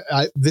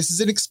this is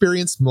an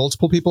experience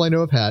multiple people I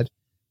know have had.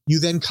 You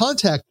then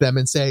contact them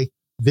and say,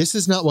 this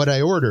is not what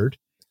I ordered.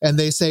 And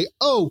they say,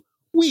 oh,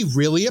 we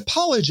really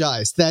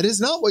apologize. That is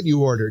not what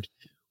you ordered.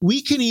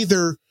 We can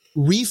either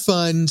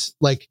refund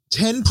like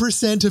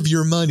 10% of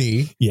your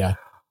money. Yeah.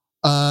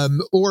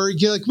 Or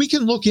you're like, we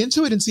can look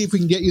into it and see if we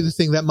can get you the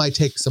thing. That might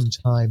take some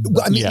time.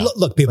 Well, I mean,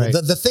 look, people, right.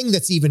 the thing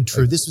that's even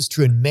true, this was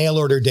true in mail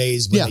order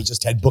days when they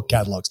just had book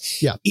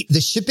catalogs. Yeah.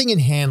 The shipping and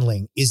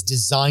handling is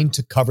designed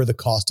to cover the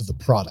cost of the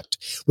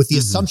product with the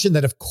assumption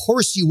that, of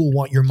course, you will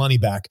want your money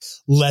back,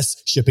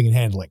 less shipping and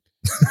handling.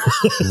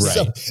 Right.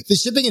 So the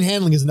shipping and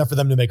handling is enough for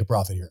them to make a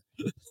profit here.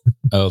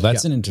 Oh,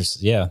 that's an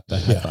interest. Yeah. I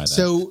find that.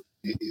 So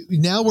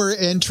now we're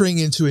entering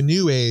into a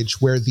new age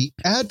where the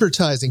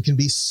advertising can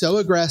be so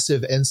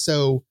aggressive and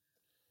so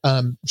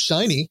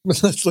shiny,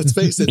 let's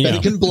face it, that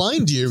it can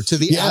blind you to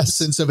the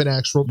absence of an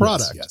actual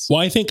product. Yes. Well,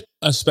 I think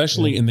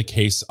especially in the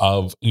case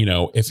of, you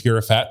know, if you're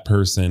a fat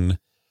person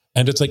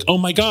and it's like, oh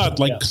my God,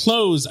 like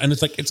clothes, and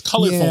it's like, it's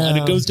colorful and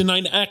it goes to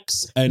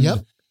 9X.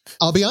 And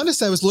I'll be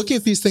honest, I was looking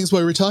at these things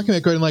while we were talking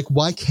about, going like,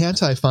 why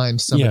can't I find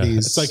some of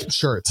these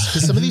shirts?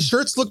 Because some of these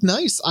shirts look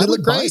nice. I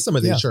would buy some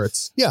of these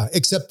shirts. Yeah,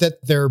 except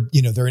that they're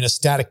in a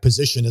static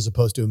position as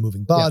opposed to a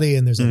moving body.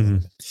 And there's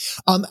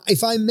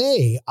if I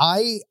may,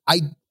 I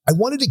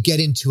wanted to get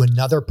into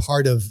another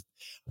part of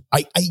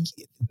I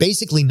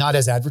basically not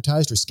as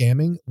advertised or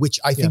scamming, which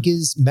I think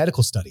is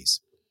medical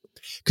studies.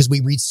 Because we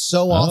read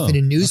so often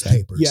in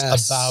newspapers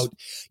about,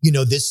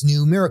 this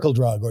new miracle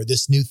drug or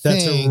this new thing.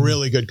 That's a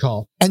really good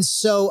call. And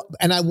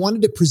I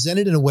wanted to present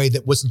it in a way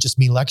that wasn't just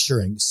me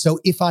lecturing. So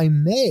if I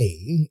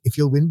may, if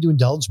you're willing to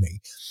indulge me,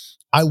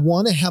 I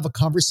want to have a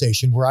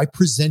conversation where I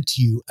present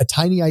to you a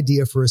tiny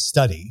idea for a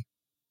study,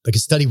 like a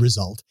study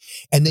result.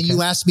 And then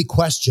you ask me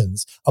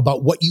questions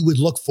about what you would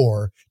look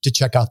for to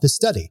check out this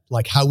study.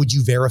 Like, how would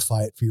you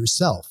verify it for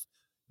yourself?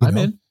 I'm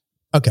in.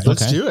 Okay.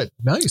 Let's do it.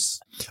 Nice.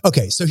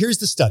 Okay. So here's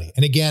the study.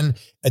 And again,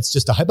 it's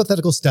just a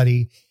hypothetical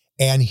study.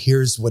 And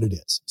here's what it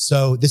is.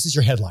 So this is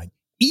your headline.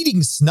 Eating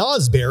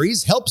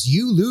snozberries helps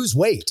you lose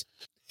weight.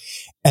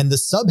 And the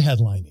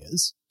subheadline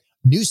is,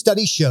 new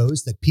study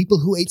shows that people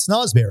who ate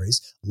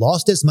snozberries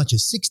lost as much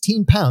as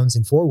 16 pounds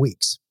in 4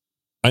 weeks.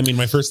 I mean,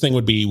 my first thing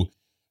would be,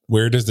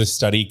 where does this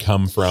study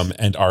come from?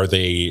 And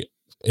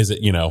is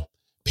it,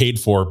 paid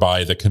for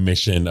by the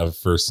Commission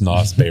for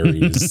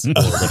Snozberries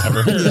or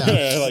whatever?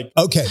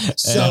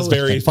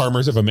 Snozberry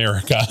Farmers of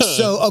America.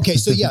 So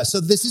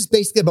this is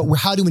basically about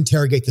how to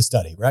interrogate the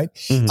study, right?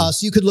 So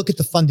you could look at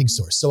the funding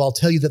source. So I'll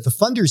tell you that the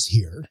funders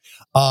here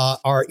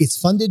it's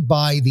funded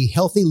by the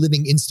Healthy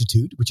Living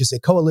Institute, which is a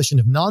coalition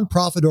of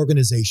nonprofit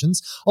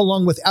organizations,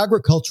 along with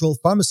agricultural,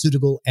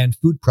 pharmaceutical, and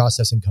food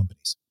processing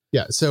companies.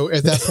 Yeah. So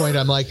at that point,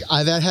 I'm like,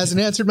 that hasn't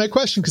answered my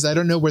question because I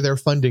don't know where their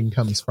funding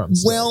comes from.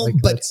 So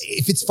but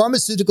if it's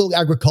pharmaceutical,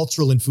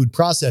 agricultural, and food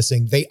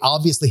processing, they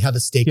obviously have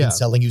a stake in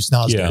selling you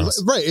snozberries.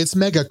 Yeah. Right. It's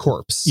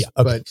megacorps. Yeah.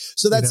 Okay.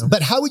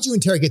 But how would you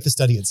interrogate the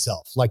study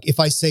itself? Like if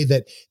I say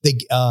that they,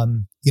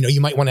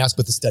 you might want to ask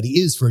what the study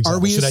is, for example. Are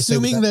we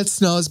assuming that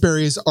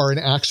snozberries are an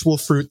actual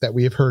fruit that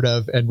we have heard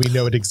of and we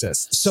know it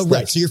exists? So,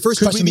 right. So your first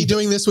question. Could we be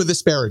doing this with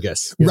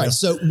asparagus? Right. Know?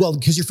 So,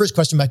 because your first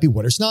question might be,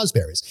 what are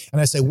snozberries? And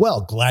I say,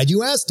 well, glad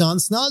you asked, Don.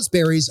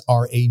 Snozberries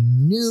are a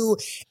new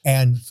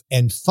and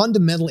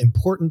fundamental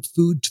important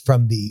food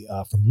from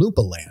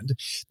Lupa land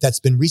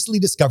that's been recently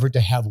discovered to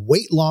have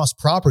weight loss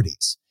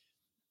properties.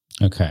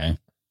 Okay.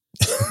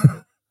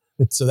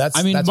 So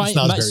that's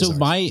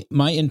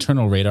my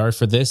internal radar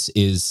for this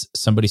is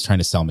somebody's trying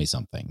to sell me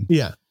something.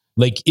 Yeah.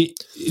 Like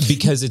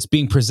because it's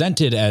being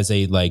presented as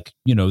a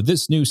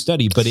this new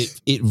study, but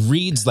it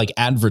reads like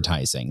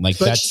advertising. Like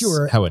that's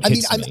how it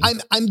hits me.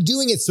 I'm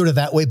doing it sort of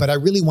that way, but I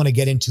really want to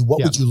get into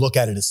what would you look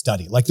at in a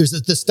study? Like the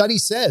study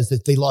says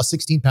that they lost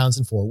 16 pounds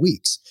in 4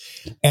 weeks.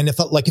 And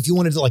if you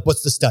wanted to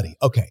what's the study?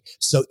 Okay.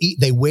 So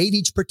they weighed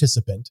each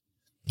participant,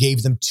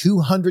 gave them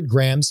 200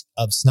 grams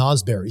of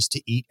snozberries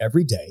to eat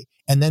every day,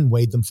 and then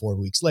weighed them 4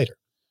 weeks later.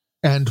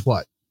 And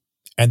what?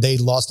 And they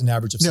lost an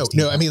average of 16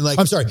 pounds. I mean,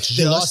 I'm sorry,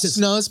 they lost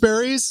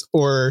snozberries,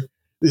 or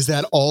is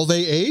that all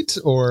they ate?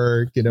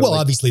 Or,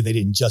 obviously they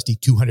didn't just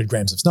eat 200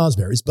 grams of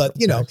snozberries, but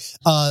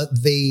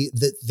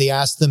they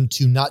asked them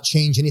to not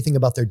change anything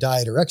about their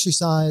diet or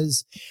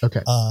exercise.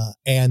 Okay.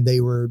 And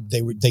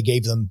they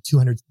gave them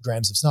 200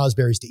 grams of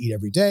snozberries to eat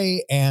every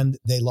day, and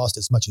they lost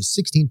as much as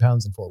 16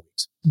 pounds in 4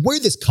 weeks. Where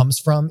this comes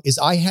from is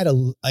I had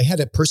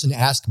a person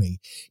ask me,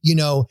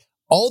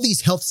 all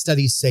these health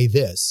studies say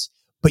this,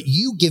 but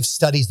you give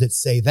studies that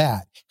say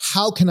that.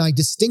 How can I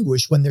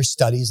distinguish when there's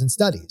studies and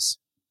studies?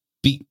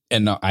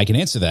 and I can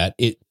answer that.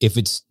 If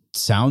it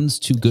sounds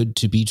too good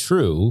to be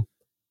true,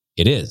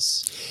 it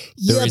is.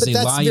 Yeah, but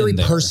that's very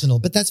personal.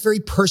 But that's very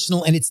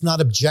personal, and it's not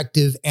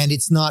objective, and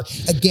it's not.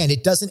 Again,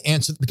 it doesn't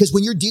answer, because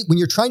when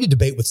you're trying to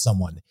debate with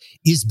someone,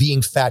 is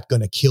being fat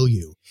going to kill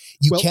you?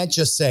 You can't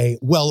just say,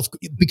 well,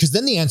 because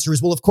then the answer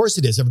is, well, of course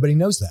it is. Everybody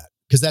knows that,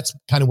 because that's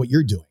kind of what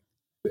you're doing.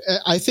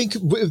 I think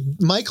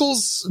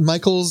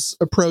Michael's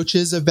approach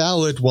is a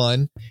valid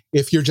one.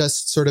 If you're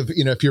just sort of,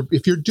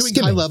 if you're doing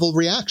high level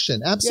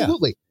reaction,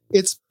 absolutely,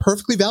 it's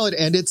perfectly valid,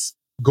 and it's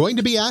going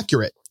to be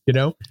accurate.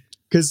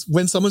 Because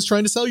when someone's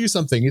trying to sell you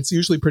something, it's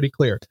usually pretty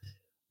clear.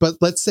 But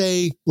let's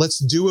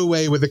do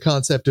away with the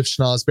concept of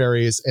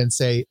schnozberries and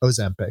say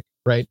Ozempic,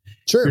 right?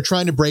 Sure. You're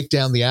trying to break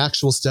down the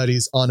actual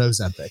studies on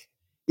Ozempic.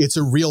 It's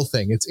a real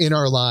thing. It's in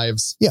our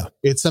lives. Yeah.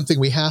 It's something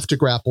we have to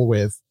grapple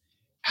with.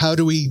 How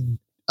do we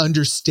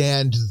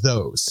understand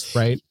those,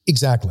 right?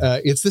 Exactly.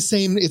 It's the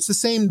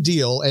same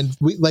deal. And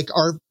we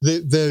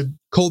the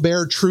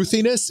Colbert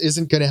truthiness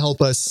isn't going to help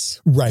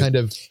us kind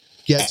of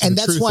get to and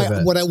the that's truth why of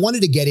it. What I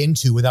wanted to get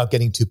into, without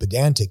getting too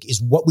pedantic,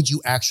 is what would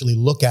you actually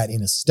look at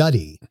in a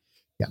study,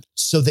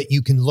 so that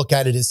you can look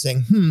at it as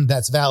saying,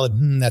 that's valid,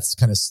 that's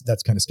kind of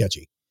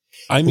sketchy.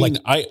 I mean,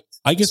 I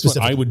guess what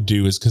I would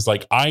do is, because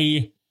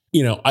I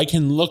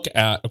can look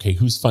at, okay,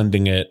 who's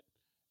funding it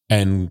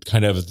and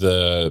kind of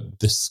the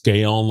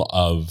scale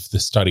of the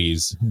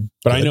studies,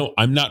 but I know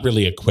I'm not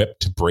really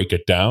equipped to break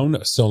it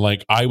down. So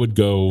I would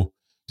go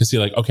to see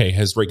okay,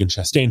 has Reagan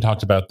Chastain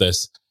talked about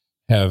this?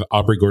 Have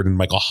Aubrey Gordon,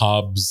 Michael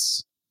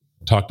Hobbs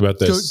talked about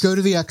this? Go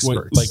to the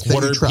experts.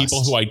 What are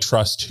people who I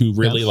trust who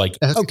really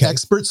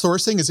expert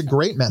sourcing is a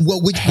great method.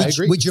 Well,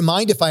 would you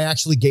mind if I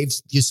actually gave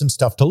you some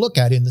stuff to look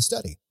at in the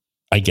study?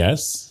 I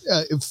guess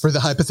for the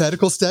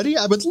hypothetical study,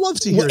 I would love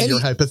to hear your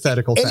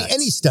hypothetical facts.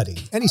 Any study,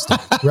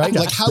 right?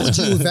 How would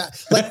you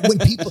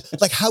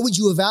how would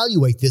you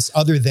evaluate this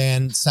other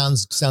than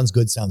sounds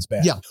good, sounds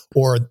bad? Yeah.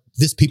 Or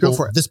this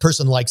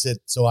person likes it,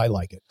 so I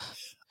like it.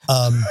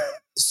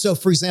 So,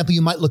 for example,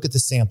 you might look at the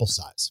sample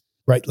size,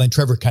 right? Like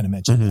Trevor kind of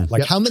mentioned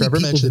that. How many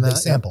people did they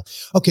sample?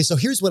 Yeah. Okay, so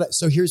here's what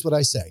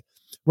I say.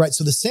 Right,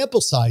 so the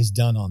sample size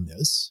done on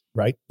this,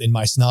 right, in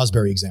my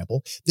Snosberry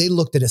example, they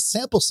looked at a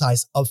sample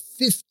size of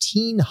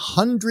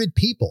 1,500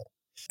 people.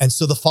 And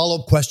so the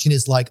follow-up question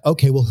is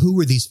okay, well, who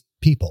were these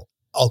people?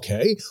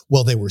 Okay,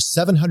 well, there were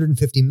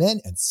 750 men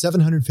and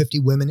 750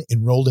 women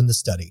enrolled in the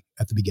study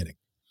at the beginning.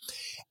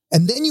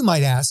 And then you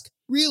might ask,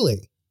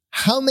 really,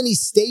 how many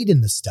stayed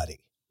in the study?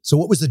 So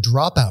what was the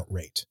dropout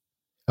rate?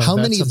 How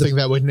many? Something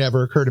that would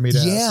never occur to me to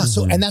ask. Yeah,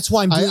 so and that's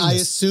why I'm doing I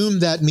assume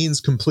that means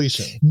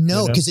completion.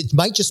 No, because it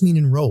might just mean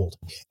enrolled.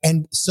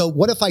 And so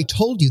what if I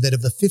told you that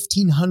of the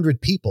 1,500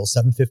 people,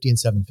 750 and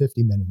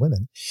 750 men and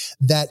women,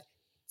 that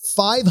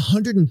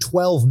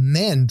 512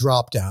 men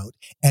dropped out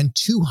and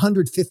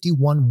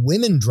 251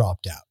 women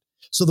dropped out.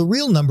 So the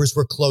real numbers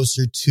were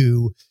closer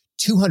to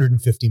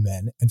 250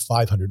 men and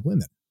 500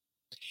 women.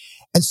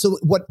 And so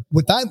what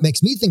that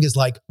makes me think is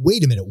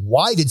wait a minute,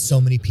 why did so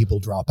many people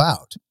drop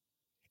out?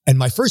 And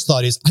my first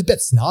thought is, I bet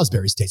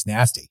snozberries taste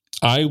nasty.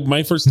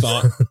 My first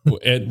thought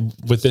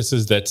with this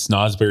is that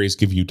snozberries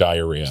give you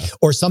diarrhea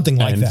or something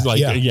like that.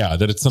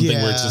 That it's something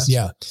where it's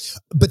just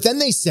But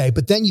then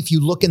if you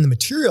look in the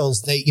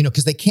materials, they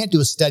because they can't do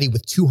a study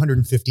with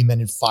 250 men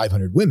and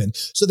 500 women,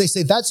 so they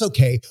say that's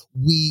okay.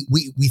 We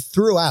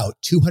threw out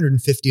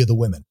 250 of the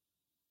women.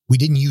 We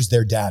didn't use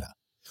their data.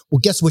 Well,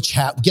 guess which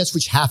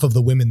half of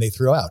the women they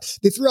threw out?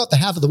 They threw out the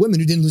half of the women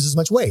who didn't lose as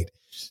much weight.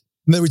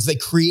 In other words, they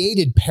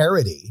created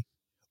parity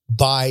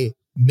by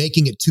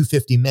making it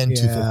 250 men,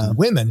 250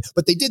 women,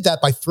 but they did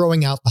that by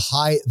throwing out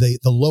the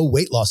low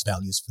weight loss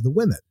values for the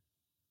women,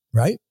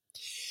 right?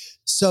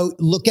 So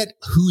look at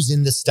who's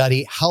in the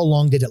study, how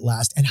long did it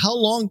last, and how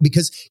long,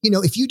 because,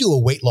 if you do a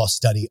weight loss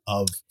study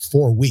of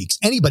 4 weeks,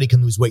 anybody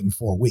can lose weight in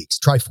 4 weeks.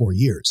 Try 4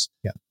 years.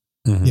 Yeah.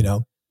 Mm-hmm.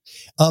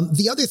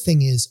 The other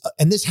thing is,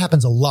 and this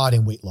happens a lot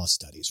in weight loss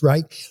studies,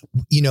 right?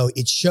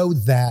 It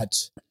showed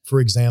that, for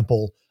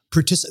example,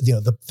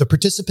 the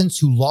participants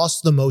who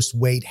lost the most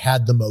weight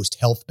had the most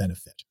health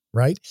benefit,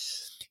 right?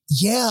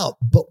 Yeah,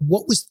 but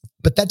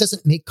that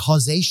doesn't make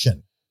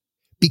causation,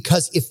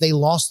 because if they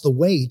lost the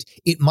weight,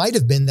 it might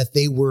have been that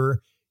they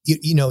were,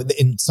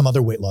 in some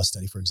other weight loss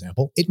study, for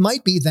example, it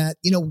might be that,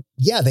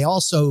 they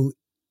also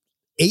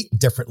ate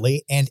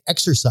differently and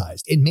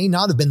exercised. It may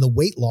not have been the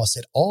weight loss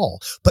at all,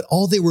 but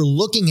all they were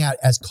looking at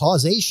as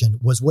causation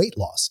was weight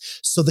loss.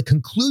 So the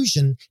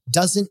conclusion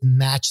doesn't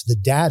match the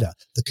data.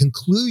 The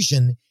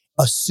conclusion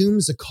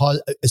assumes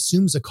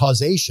a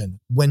causation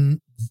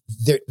when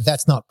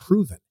that's not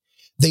proven.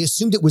 They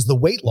assumed it was the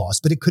weight loss,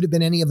 but it could have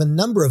been any of a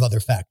number of other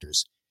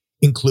factors,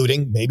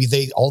 including maybe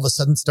they all of a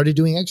sudden started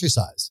doing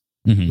exercise,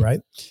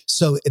 right?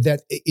 So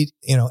that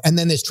and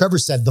then as Trevor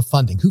said, the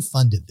funding, who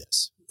funded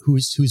this?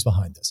 Who's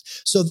behind this?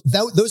 So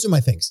those are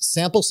my things: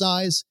 sample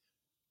size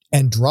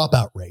and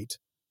dropout rate.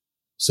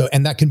 So,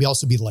 and that can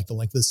also be the length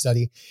of the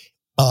study.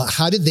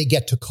 How did they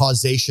get to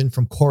causation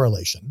from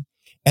correlation?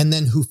 And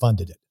then who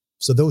funded it?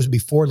 So those would be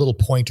 4 little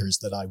pointers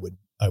that I would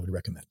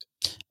recommend.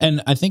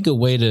 And I think a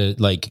way to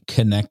like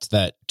connect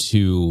that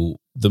to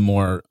the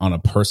more on a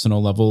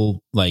personal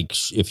level, like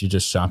if you're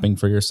just shopping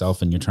for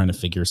yourself and you're trying to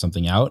figure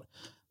something out,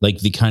 like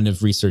the kind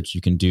of research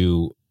you can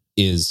do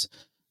is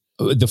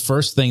the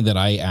first thing that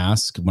I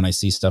ask when I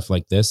see stuff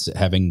like this,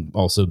 having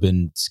also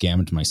been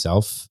scammed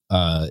myself,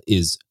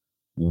 is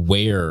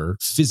where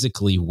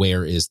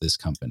is this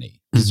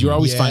company? Because you're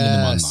always finding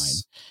them online.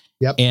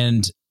 Yep.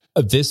 And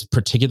this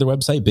particular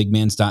website,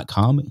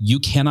 bigmans.com, you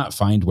cannot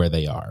find where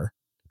they are.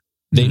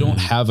 They don't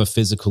have a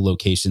physical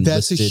location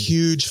That's listed. a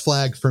huge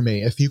flag for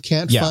me. If you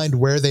can't find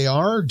where they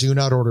are, do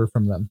not order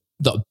from them.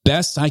 The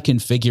best I can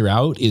figure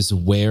out is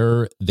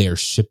where their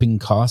shipping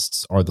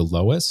costs are the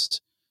lowest,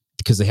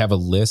 because they have a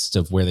list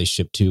of where they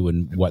ship to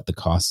and what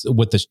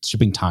the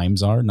shipping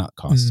times are, not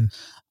costs.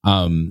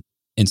 And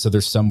so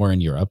they're somewhere in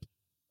Europe.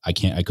 I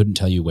couldn't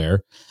tell you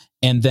where.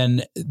 And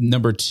then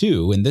number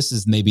 2, and this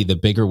is maybe the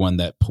bigger one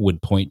that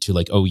would point to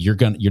like, oh, you're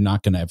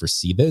not going to ever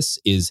see this,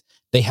 is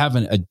they have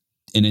an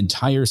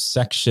entire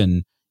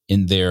section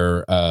in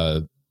their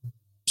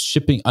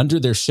shipping, under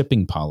their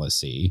shipping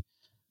policy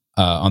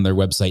on their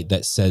website,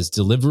 that says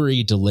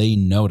delivery delay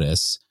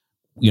notice.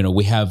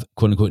 We have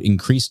quote unquote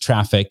increased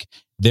traffic.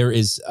 There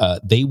is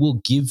they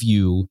will give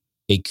you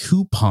a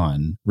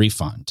coupon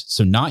refund,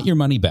 so not your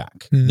money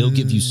back. They'll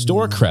give you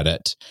store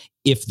credit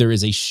if there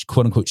is a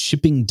quote unquote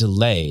shipping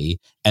delay,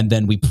 and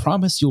then we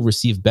promise you'll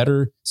receive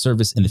better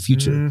service in the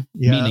future.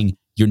 Meaning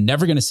you're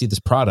never going to see this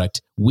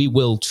product. We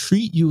will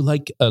treat you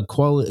like a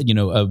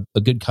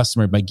good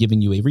customer by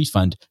giving you a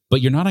refund,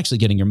 but you're not actually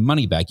getting your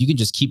money back. You can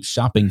just keep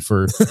shopping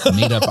for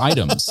made up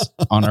items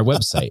on our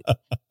website.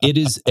 It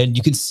is, and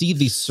you can see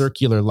the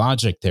circular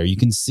logic there. You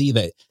can see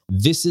that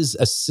this is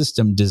a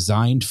system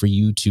designed for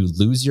you to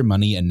lose your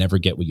money and never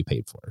get what you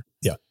paid for.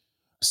 Yeah.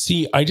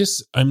 See,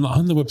 I'm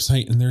on the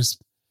website and there's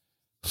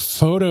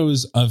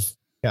photos of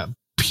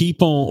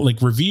people,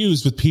 like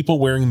reviews with people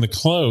wearing the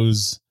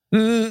clothes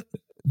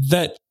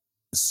that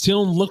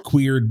still look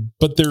weird,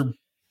 but they're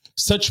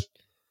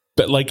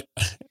like,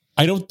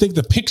 I don't think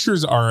the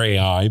pictures are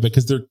AI,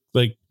 because they're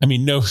like, I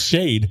mean, no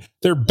shade,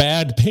 they're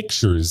bad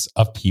pictures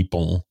of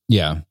people.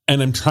 Yeah.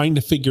 And I'm trying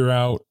to figure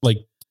out,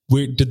 like,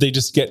 where did they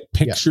just get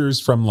pictures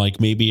from,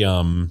 like maybe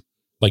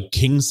like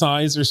king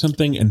size or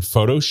something and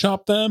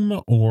Photoshop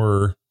them,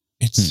 or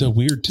it's so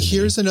weird to me.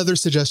 Here's another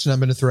suggestion I'm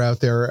going to throw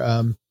out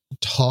there.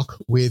 Talk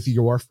with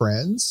your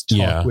friends,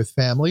 talk with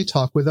family,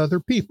 talk with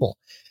other people.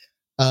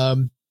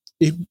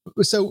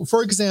 So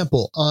for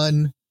example,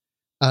 on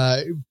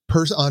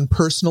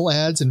personal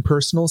ads and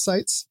personal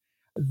sites,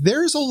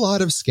 there's a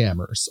lot of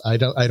scammers. I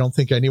don't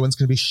think anyone's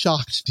going to be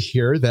shocked to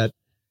hear that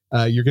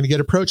you're going to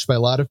get approached by a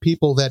lot of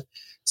people that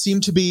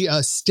seem to be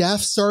staff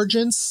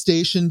sergeants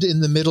stationed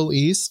in the Middle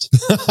East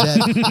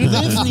that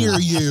live near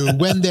you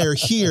when they're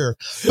here,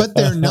 but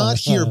they're not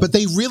here, but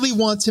they really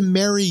want to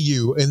marry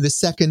you in the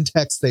second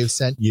text they've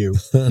sent you.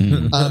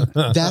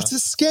 That's a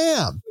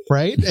scam,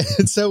 right?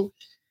 And so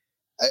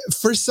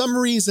for some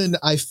reason,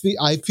 I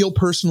feel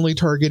personally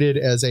targeted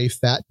as a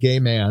fat gay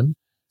man,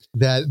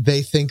 that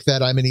they think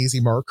that I'm an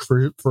easy mark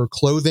for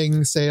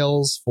clothing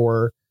sales,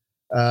 for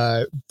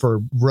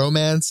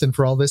romance, and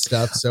for all this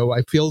stuff. So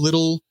I feel a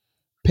little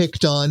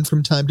picked on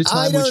from time to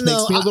time, which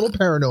makes me a little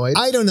paranoid.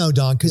 I don't know,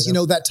 Don, because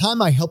that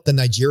time I helped the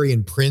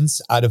Nigerian prince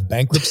out of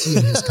bankruptcy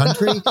in his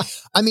country.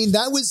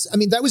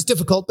 that was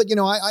difficult, but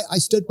I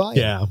stood by it.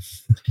 Yeah.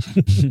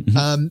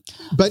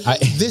 But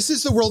this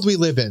is the world we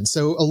live in.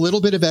 So a little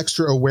bit of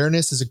extra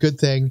awareness is a good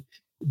thing.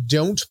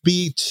 Don't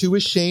be too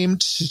ashamed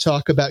to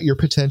talk about your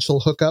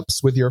potential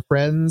hookups with your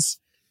friends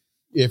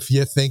if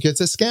you think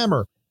it's a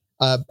scammer.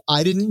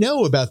 I didn't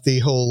know about the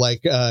whole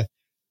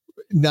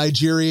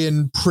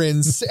Nigerian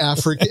prince,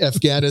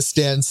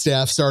 Afghanistan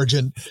staff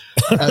sergeant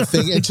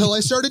thing until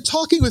I started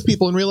talking with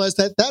people and realized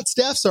that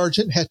staff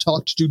sergeant had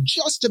talked to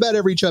just about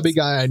every chubby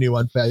guy I knew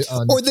on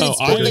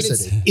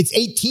it's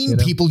 18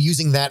 people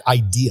using that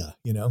idea,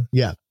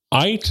 Yeah.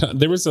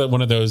 There was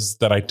one of those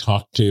that I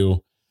talked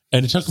to,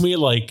 and it took me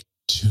like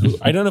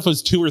I don't know if it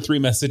was 2 or 3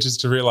 messages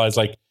to realize,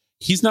 like,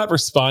 he's not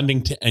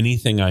responding to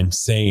anything I'm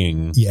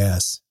saying.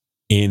 Yes.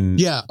 I'm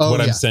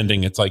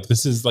sending. It's like,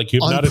 this is like,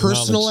 you've on not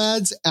personal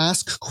ads,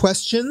 ask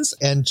questions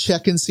and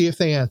check and see if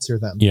they answer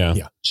them.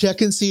 Yeah.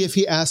 Check and see if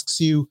he asks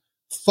you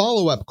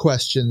follow-up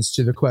questions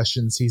to the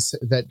questions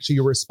to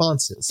your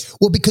responses.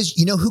 Well, because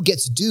who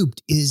gets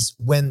duped is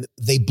when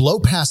they blow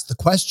past the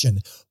question,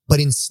 but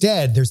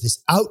instead there's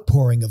this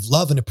outpouring of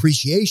love and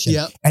appreciation,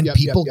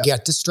 people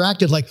get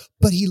distracted. Like,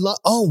 but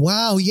oh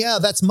wow, yeah,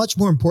 that's much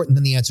more important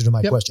than the answer to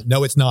my question.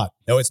 No, it's not.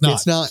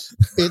 It's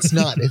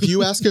not. If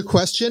you ask a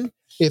question,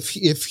 if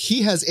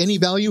he has any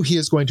value, he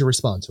is going to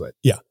respond to it.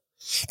 Yeah.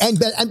 And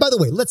by the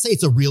way, let's say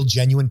it's a real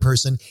genuine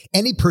person.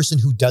 Any person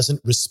who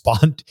doesn't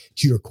respond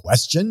to your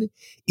question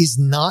is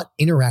not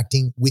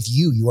interacting with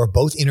you. You are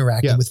both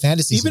interacting with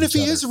fantasies. Even if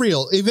he is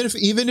real, even if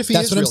he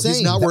is real,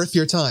 he's not worth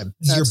your time.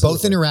 You're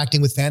both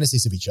interacting with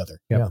fantasies of each other.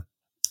 Yeah.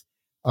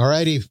 All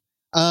righty.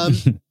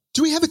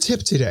 Do we have a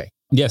tip today?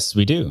 Yes,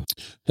 we do.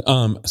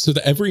 So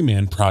the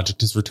Everyman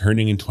Project is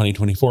returning in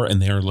 2024,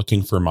 and they are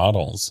looking for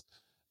models.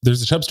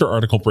 there's a Chubster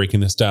article breaking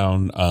this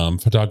down.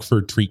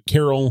 Photographer Treat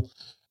Carroll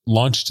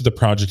launched the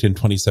project in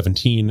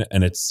 2017,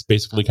 and it's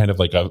basically kind of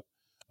like a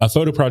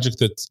photo project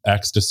that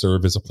acts to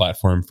serve as a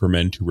platform for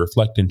men to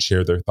reflect and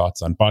share their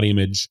thoughts on body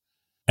image.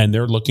 And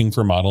they're looking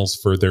for models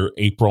for their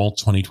April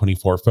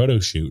 2024 photo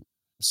shoot.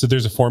 So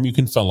there's a form you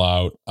can fill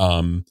out.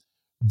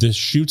 The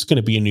shoot's going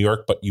to be in New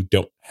York, but you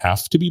don't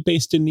have to be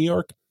based in New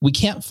York. We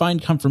can't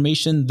find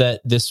confirmation that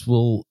this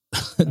will,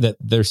 that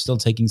they're still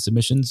taking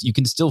submissions. You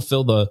can still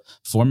fill the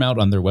form out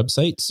on their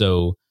website.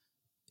 So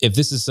if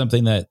this is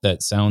something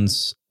that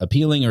sounds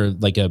appealing, or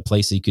like a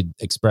place you could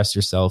express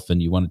yourself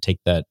and you want to take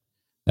that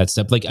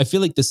step, like I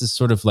feel like this is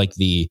sort of like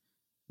the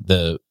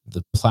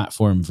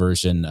platform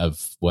version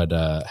of what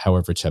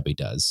However Chubby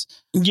does.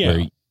 Yeah.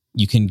 Where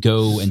you can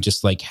go and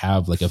just like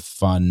have like a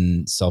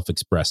fun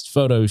self-expressed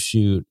photo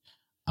shoot.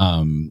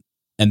 And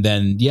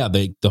then,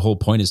 the whole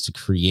point is to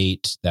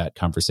create that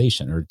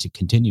conversation, or to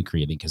continue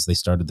creating, because they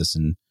started this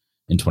in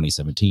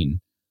 2017.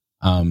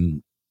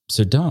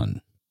 So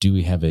Don, do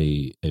we have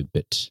a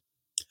bit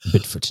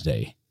for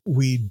today?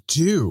 We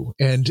do.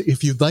 And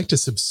if you'd like to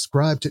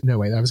subscribe to, no,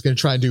 wait, I was going to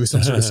try and do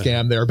some sort of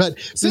scam there, but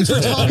since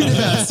we're talking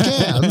about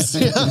scams,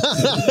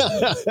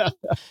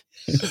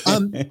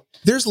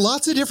 there's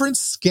lots of different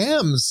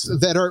scams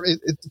that are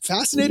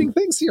fascinating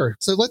things here.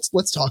 So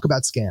let's talk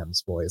about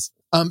scams, boys.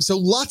 So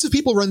lots of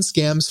people run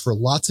scams for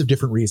lots of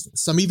different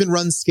reasons. Some even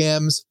run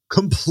scams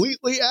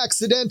completely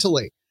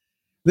accidentally.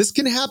 This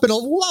can happen a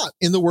lot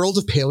in the world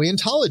of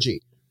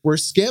paleontology, where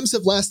scams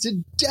have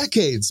lasted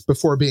decades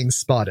before being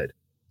spotted.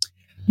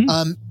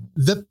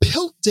 The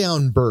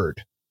Piltdown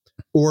bird,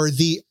 or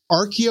the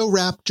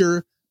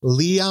Archaeoraptor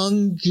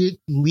leoningenesis,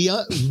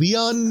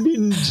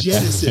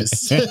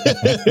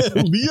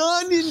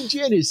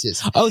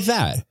 Oh,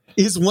 that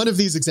is one of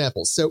these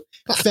examples. So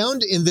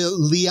found in the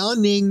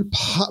Liaoning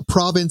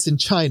province in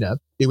China,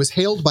 it was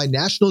hailed by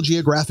National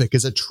Geographic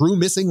as a true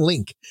missing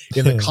link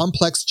in the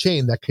complex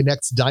chain that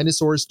connects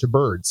dinosaurs to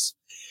birds.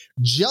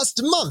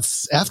 Just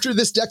months after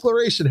this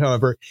declaration,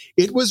 however,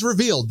 it was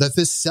revealed that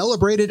this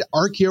celebrated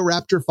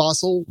Archaeoraptor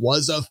fossil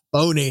was a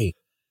phony.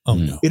 Oh,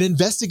 no. An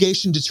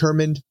investigation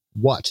determined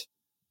what?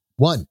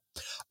 1.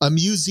 A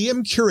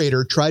museum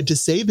curator tried to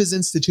save his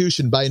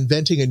institution by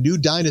inventing a new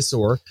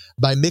dinosaur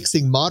by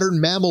mixing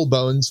modern mammal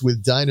bones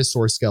with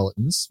dinosaur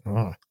skeletons.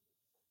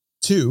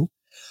 2.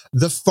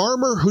 The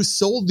farmer who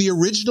sold the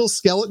original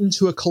skeleton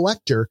to a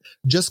collector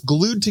just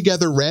glued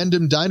together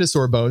random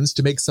dinosaur bones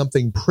to make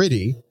something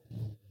pretty.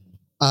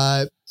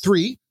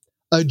 3,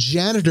 a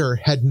janitor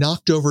had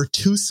knocked over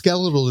 2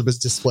 skeletal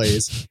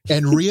displays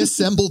and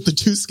reassembled the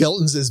 2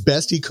 skeletons as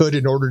best he could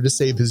in order to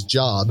save his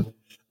job.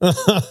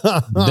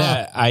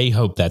 That I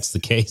hope that's the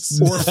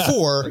case. Or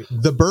 4,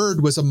 the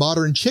bird was a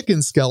modern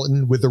chicken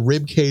skeleton with the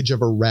rib cage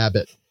of a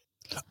rabbit.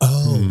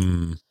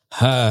 What's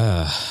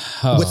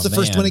the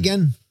first one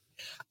again?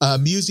 A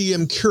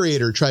museum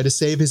curator tried to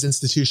save his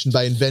institution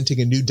by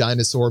inventing a new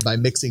dinosaur by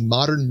mixing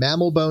modern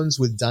mammal bones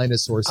with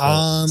dinosaur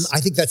skeletons. I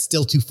think that's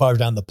still too far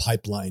down the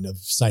pipeline of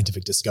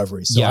scientific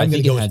discovery. So I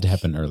think it had to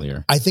happen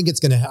earlier. I think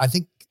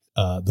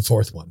the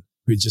fourth one.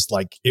 We just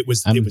like it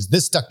was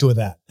this stuck to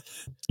that.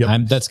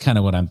 Yep. That's kind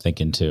of what I'm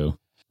thinking too.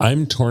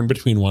 I'm torn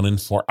between 1 and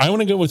 4. I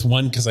want to go with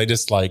 1 because I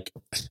just I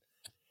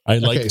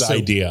like the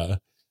idea.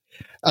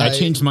 I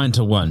changed mine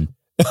to 1.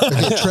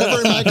 Okay, Trevor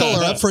and Michael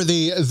are up for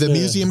the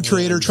museum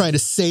curator trying to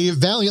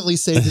valiantly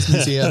save this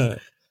museum.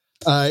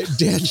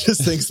 Dan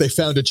just thinks they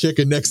found a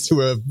chicken next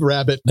to a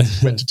rabbit and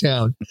went to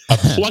town. A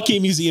plucky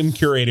museum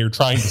curator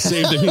trying to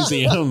save the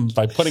museum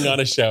by putting on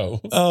a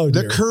show.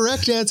 The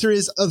correct answer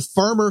is a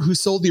farmer who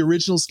sold the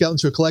original skeleton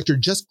to a collector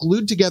just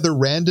glued together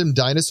random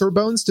dinosaur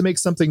bones to make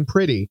something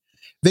pretty.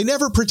 They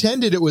never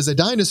pretended it was a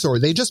dinosaur.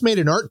 They just made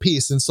an art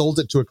piece and sold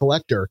it to a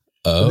collector.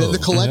 And then the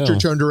collector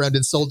turned around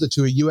and sold it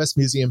to a U.S.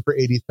 museum for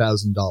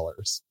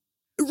 $80,000.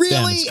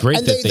 Really?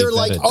 And they're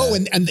like,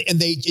 and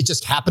it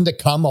just happened to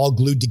come all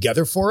glued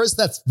together for us?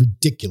 That's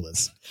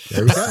ridiculous.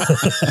 There we go.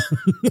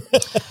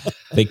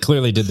 They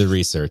clearly did the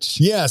research.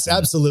 Yes,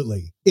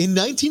 absolutely. In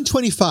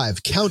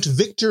 1925, Count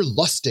Victor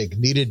Lustig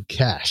needed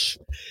cash.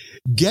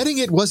 Getting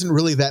it wasn't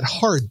really that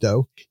hard,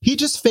 though. He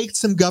just faked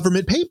some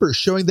government papers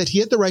showing that he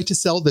had the right to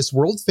sell this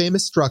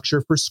world-famous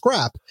structure for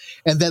scrap,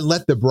 and then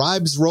let the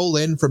bribes roll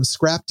in from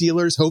scrap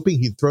dealers, hoping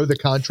he'd throw the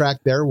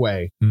contract their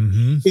way.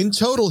 Mm-hmm. In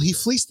total, he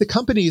fleeced the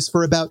companies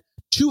for about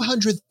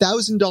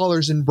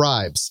 $200,000 in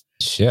bribes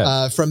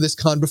from this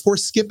con before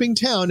skipping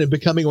town and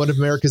becoming one of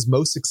America's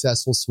most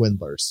successful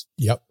swindlers.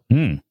 Yep.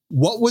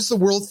 What was the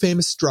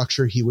world-famous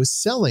structure he was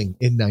selling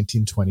in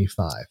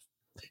 1925?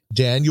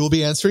 Dan, you will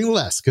be answering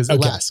less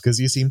because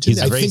you seem to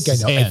know. I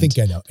think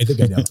I know.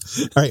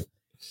 All right.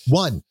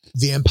 1,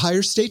 the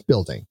Empire State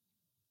Building.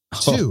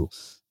 2,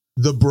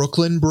 the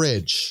Brooklyn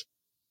Bridge.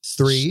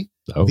 3,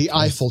 the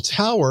Eiffel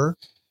Tower.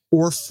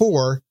 Or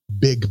 4,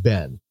 Big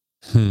Ben.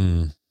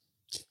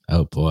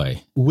 Oh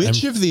boy.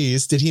 Which of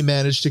these did he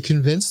manage to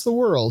convince the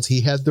world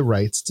he had the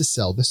rights to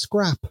sell the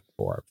scrap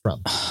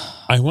from?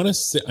 I want to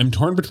say I'm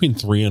torn between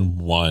 3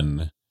 and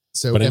 1.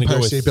 So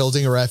Empire State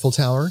Building or Eiffel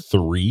Tower?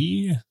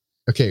 3?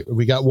 Okay,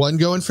 we got one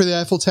going for the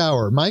Eiffel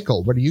Tower.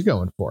 Michael, what are you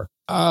going for?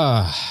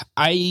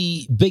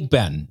 Big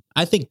Ben.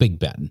 I think Big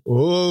Ben.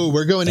 Oh,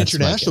 we're going That's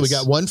international. We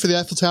got one for the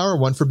Eiffel Tower,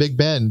 one for Big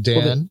Ben.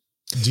 Dan,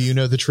 do you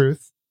know the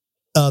truth?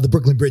 The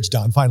Brooklyn Bridge,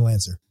 Don. Final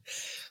answer.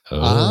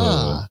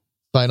 Oh.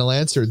 Final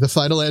answer. The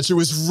final answer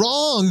was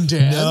wrong,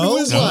 Dan. No,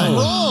 it was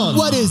wrong.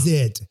 What is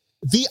it?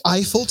 The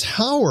Eiffel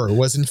Tower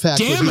was, in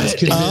fact, what he was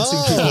convincing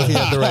people he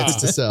had the rights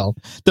to sell.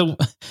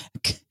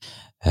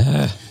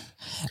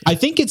 I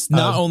think it's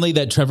not only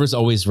that Trevor's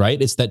always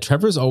right, it's that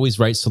Trevor's always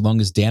right so long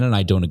as Dan and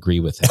I don't agree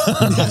with him.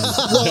 Well,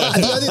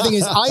 the other thing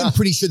is, I'm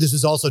pretty sure this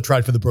was also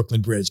tried for the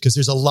Brooklyn Bridge because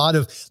there's a lot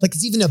of, like,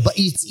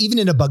 it's even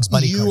in a Bugs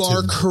Bunny You cartoon.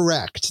 are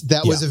correct.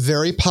 That was a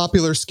very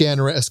popular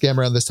scam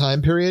around this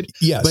time period.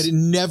 Yes. But it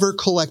never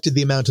collected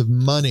the amount of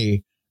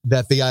money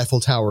that the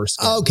Eiffel Tower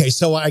scammed. Okay,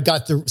 so I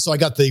got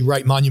the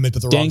right monument,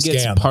 but the Dan wrong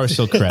gets scam.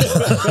 partial credit.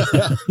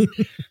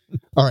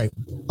 All right.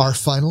 Our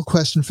final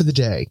question for the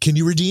day. Can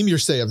you redeem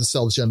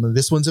yourselves, gentlemen?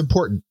 This one's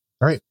important.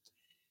 All right.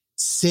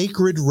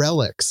 Sacred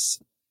relics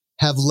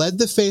have led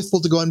the faithful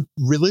to go on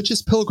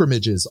religious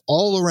pilgrimages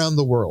all around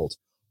the world.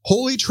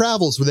 Holy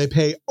travels where they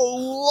pay a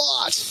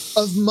lot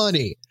of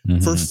money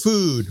for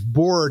food,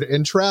 board,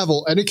 and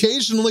travel, and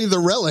occasionally the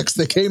relics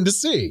they came to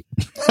see.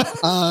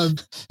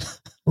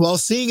 While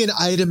seeing an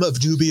item of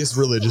dubious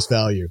religious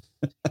value.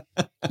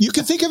 You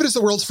can think of it as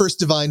the world's first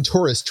divine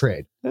tourist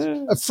trade.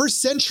 For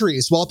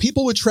centuries, while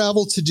people would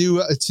travel to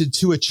do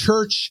to a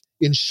church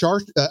in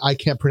Chartres, I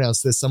can't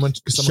pronounce this. Someone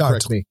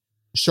correct me.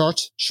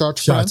 Chartres,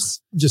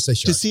 France. Just say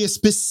Chartres. To see a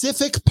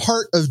specific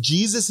part of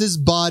Jesus's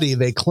body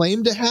they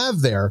claimed to have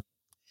there.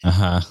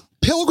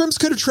 Pilgrims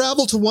could have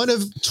traveled to one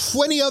of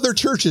 20 other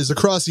churches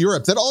across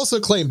Europe that also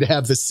claimed to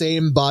have the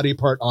same body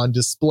part on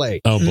display.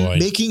 Oh, boy.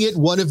 Making it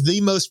one of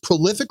the most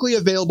prolifically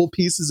available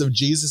pieces of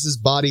Jesus's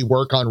body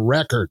work on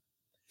record.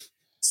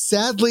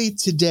 Sadly,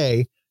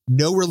 today,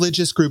 no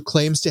religious group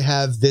claims to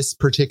have this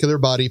particular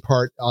body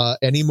part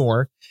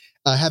anymore,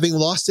 having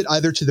lost it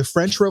either to the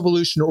French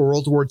Revolution or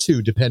World War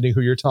II, depending who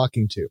you're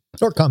talking to.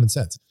 Or common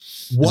sense.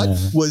 What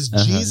was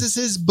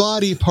Jesus's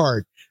body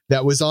part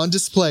that was on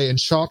display in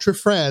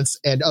Chartres, France,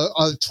 and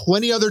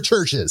 20 other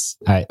churches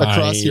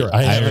across Europe?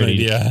 I have an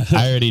idea.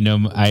 I already know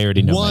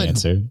my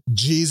answer.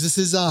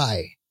 Jesus's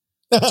eye.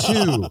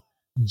 2,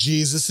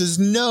 Jesus's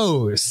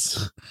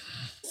nose.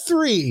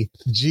 3,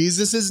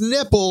 Jesus's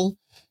nipple.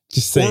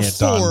 Just say it,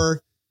 Don.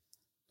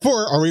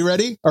 4, are we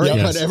ready? All right,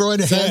 Yes. everyone,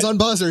 hands on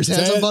buzzers.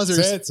 Say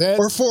it.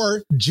 Or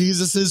 4,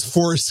 Jesus's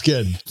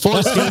foreskin.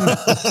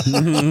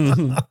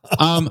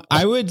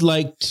 I would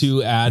like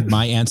to add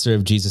my answer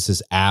of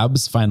Jesus's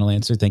abs. Final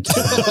answer. Thank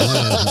you.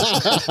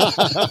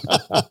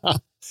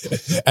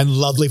 And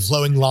lovely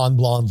flowing blonde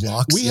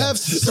locks. We have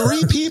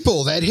 3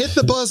 people that hit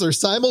the buzzer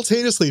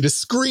simultaneously to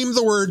scream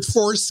the word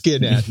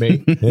foreskin at me.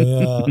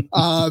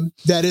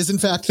 That is, in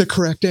fact, the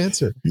correct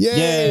answer.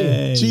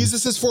 Yay.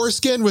 Jesus's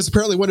foreskin was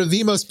apparently one of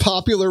the most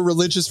popular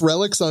religious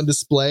relics on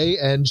display,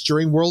 and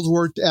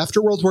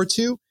after World War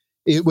II,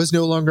 it was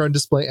no longer on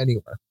display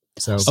anywhere.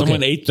 So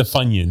someone ate the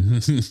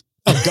Funyun.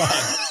 Oh, God.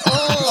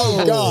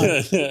 Oh,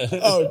 God.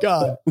 Oh,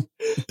 God.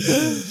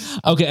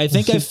 Okay, I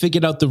think I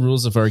figured out the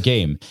rules of our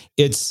game.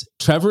 It's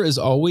Trevor is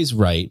always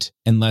right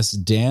unless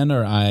Dan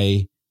or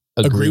I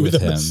agree with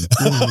him.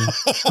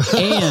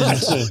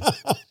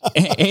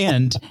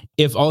 and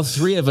if all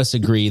 3 of us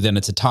agree, then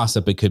it's a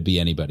toss-up. It could be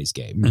anybody's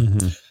game.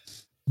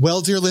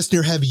 Well, dear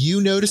listener, have you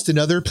noticed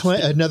another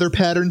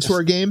pattern to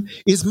our game?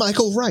 Is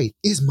Michael right?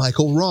 Is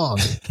Michael wrong?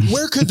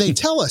 Where could they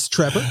tell us,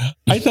 Trevor?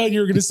 I thought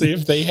you were going to say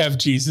if they have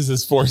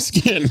Jesus's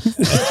foreskin.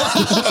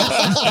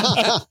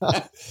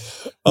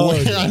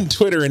 We're on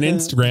Twitter and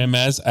Instagram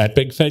as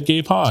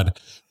 @BigFatGayPod.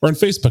 We're on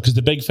Facebook as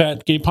the Big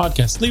Fat Gay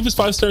Podcast. Leave us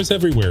 5 stars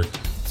everywhere.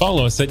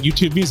 Follow us at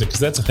YouTube Music because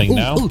that's a thing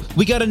now. Ooh,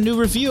 we got a new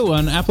review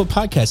on Apple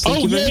Podcasts.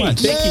 Thank you very much.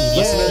 Thank you,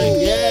 listener.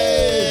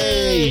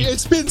 Yay!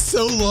 It's been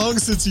so long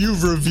since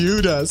you've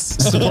reviewed us.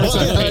 Support us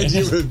on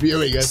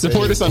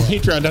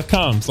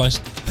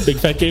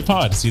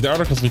patreon.com/BigFatGayPod. See the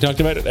articles we talked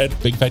about it at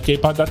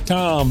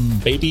BigFatGayPod.com,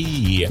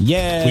 baby.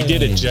 Yay. We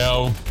did it,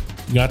 Joe.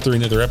 We got through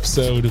another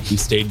episode. We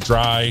stayed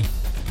dry.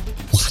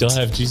 We still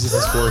have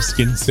Jesus'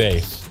 foreskin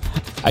safe.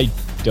 I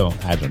don't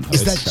know.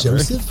 Is that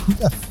Joseph?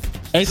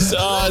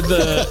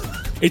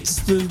 It's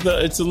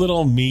it's a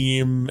little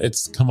meme.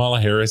 It's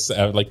Kamala Harris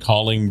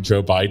calling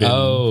Joe Biden.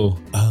 Oh.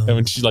 And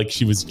when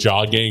she was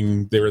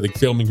jogging, they were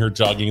filming her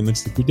jogging, and then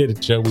she's like, "We did it,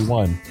 Joe. We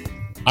won."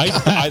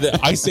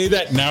 I say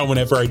that now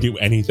whenever I do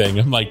anything.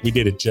 I'm like, "We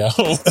did it, Joe."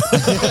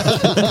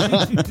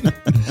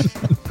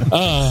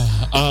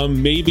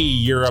 Maybe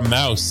you're a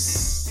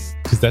mouse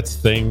because that's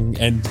the thing.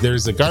 And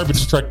there's a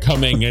garbage truck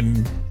coming,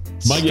 and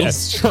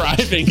Michael's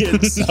driving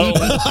it. So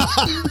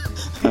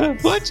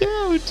watch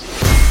out.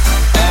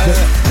 No,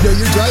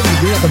 you're driving.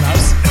 You're not the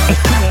mouse.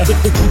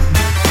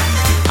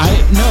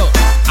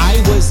 I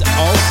was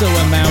also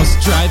a mouse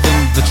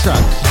driving the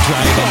truck,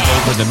 driving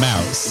over the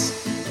mouse.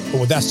 Oh,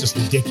 well, that's just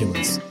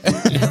ridiculous.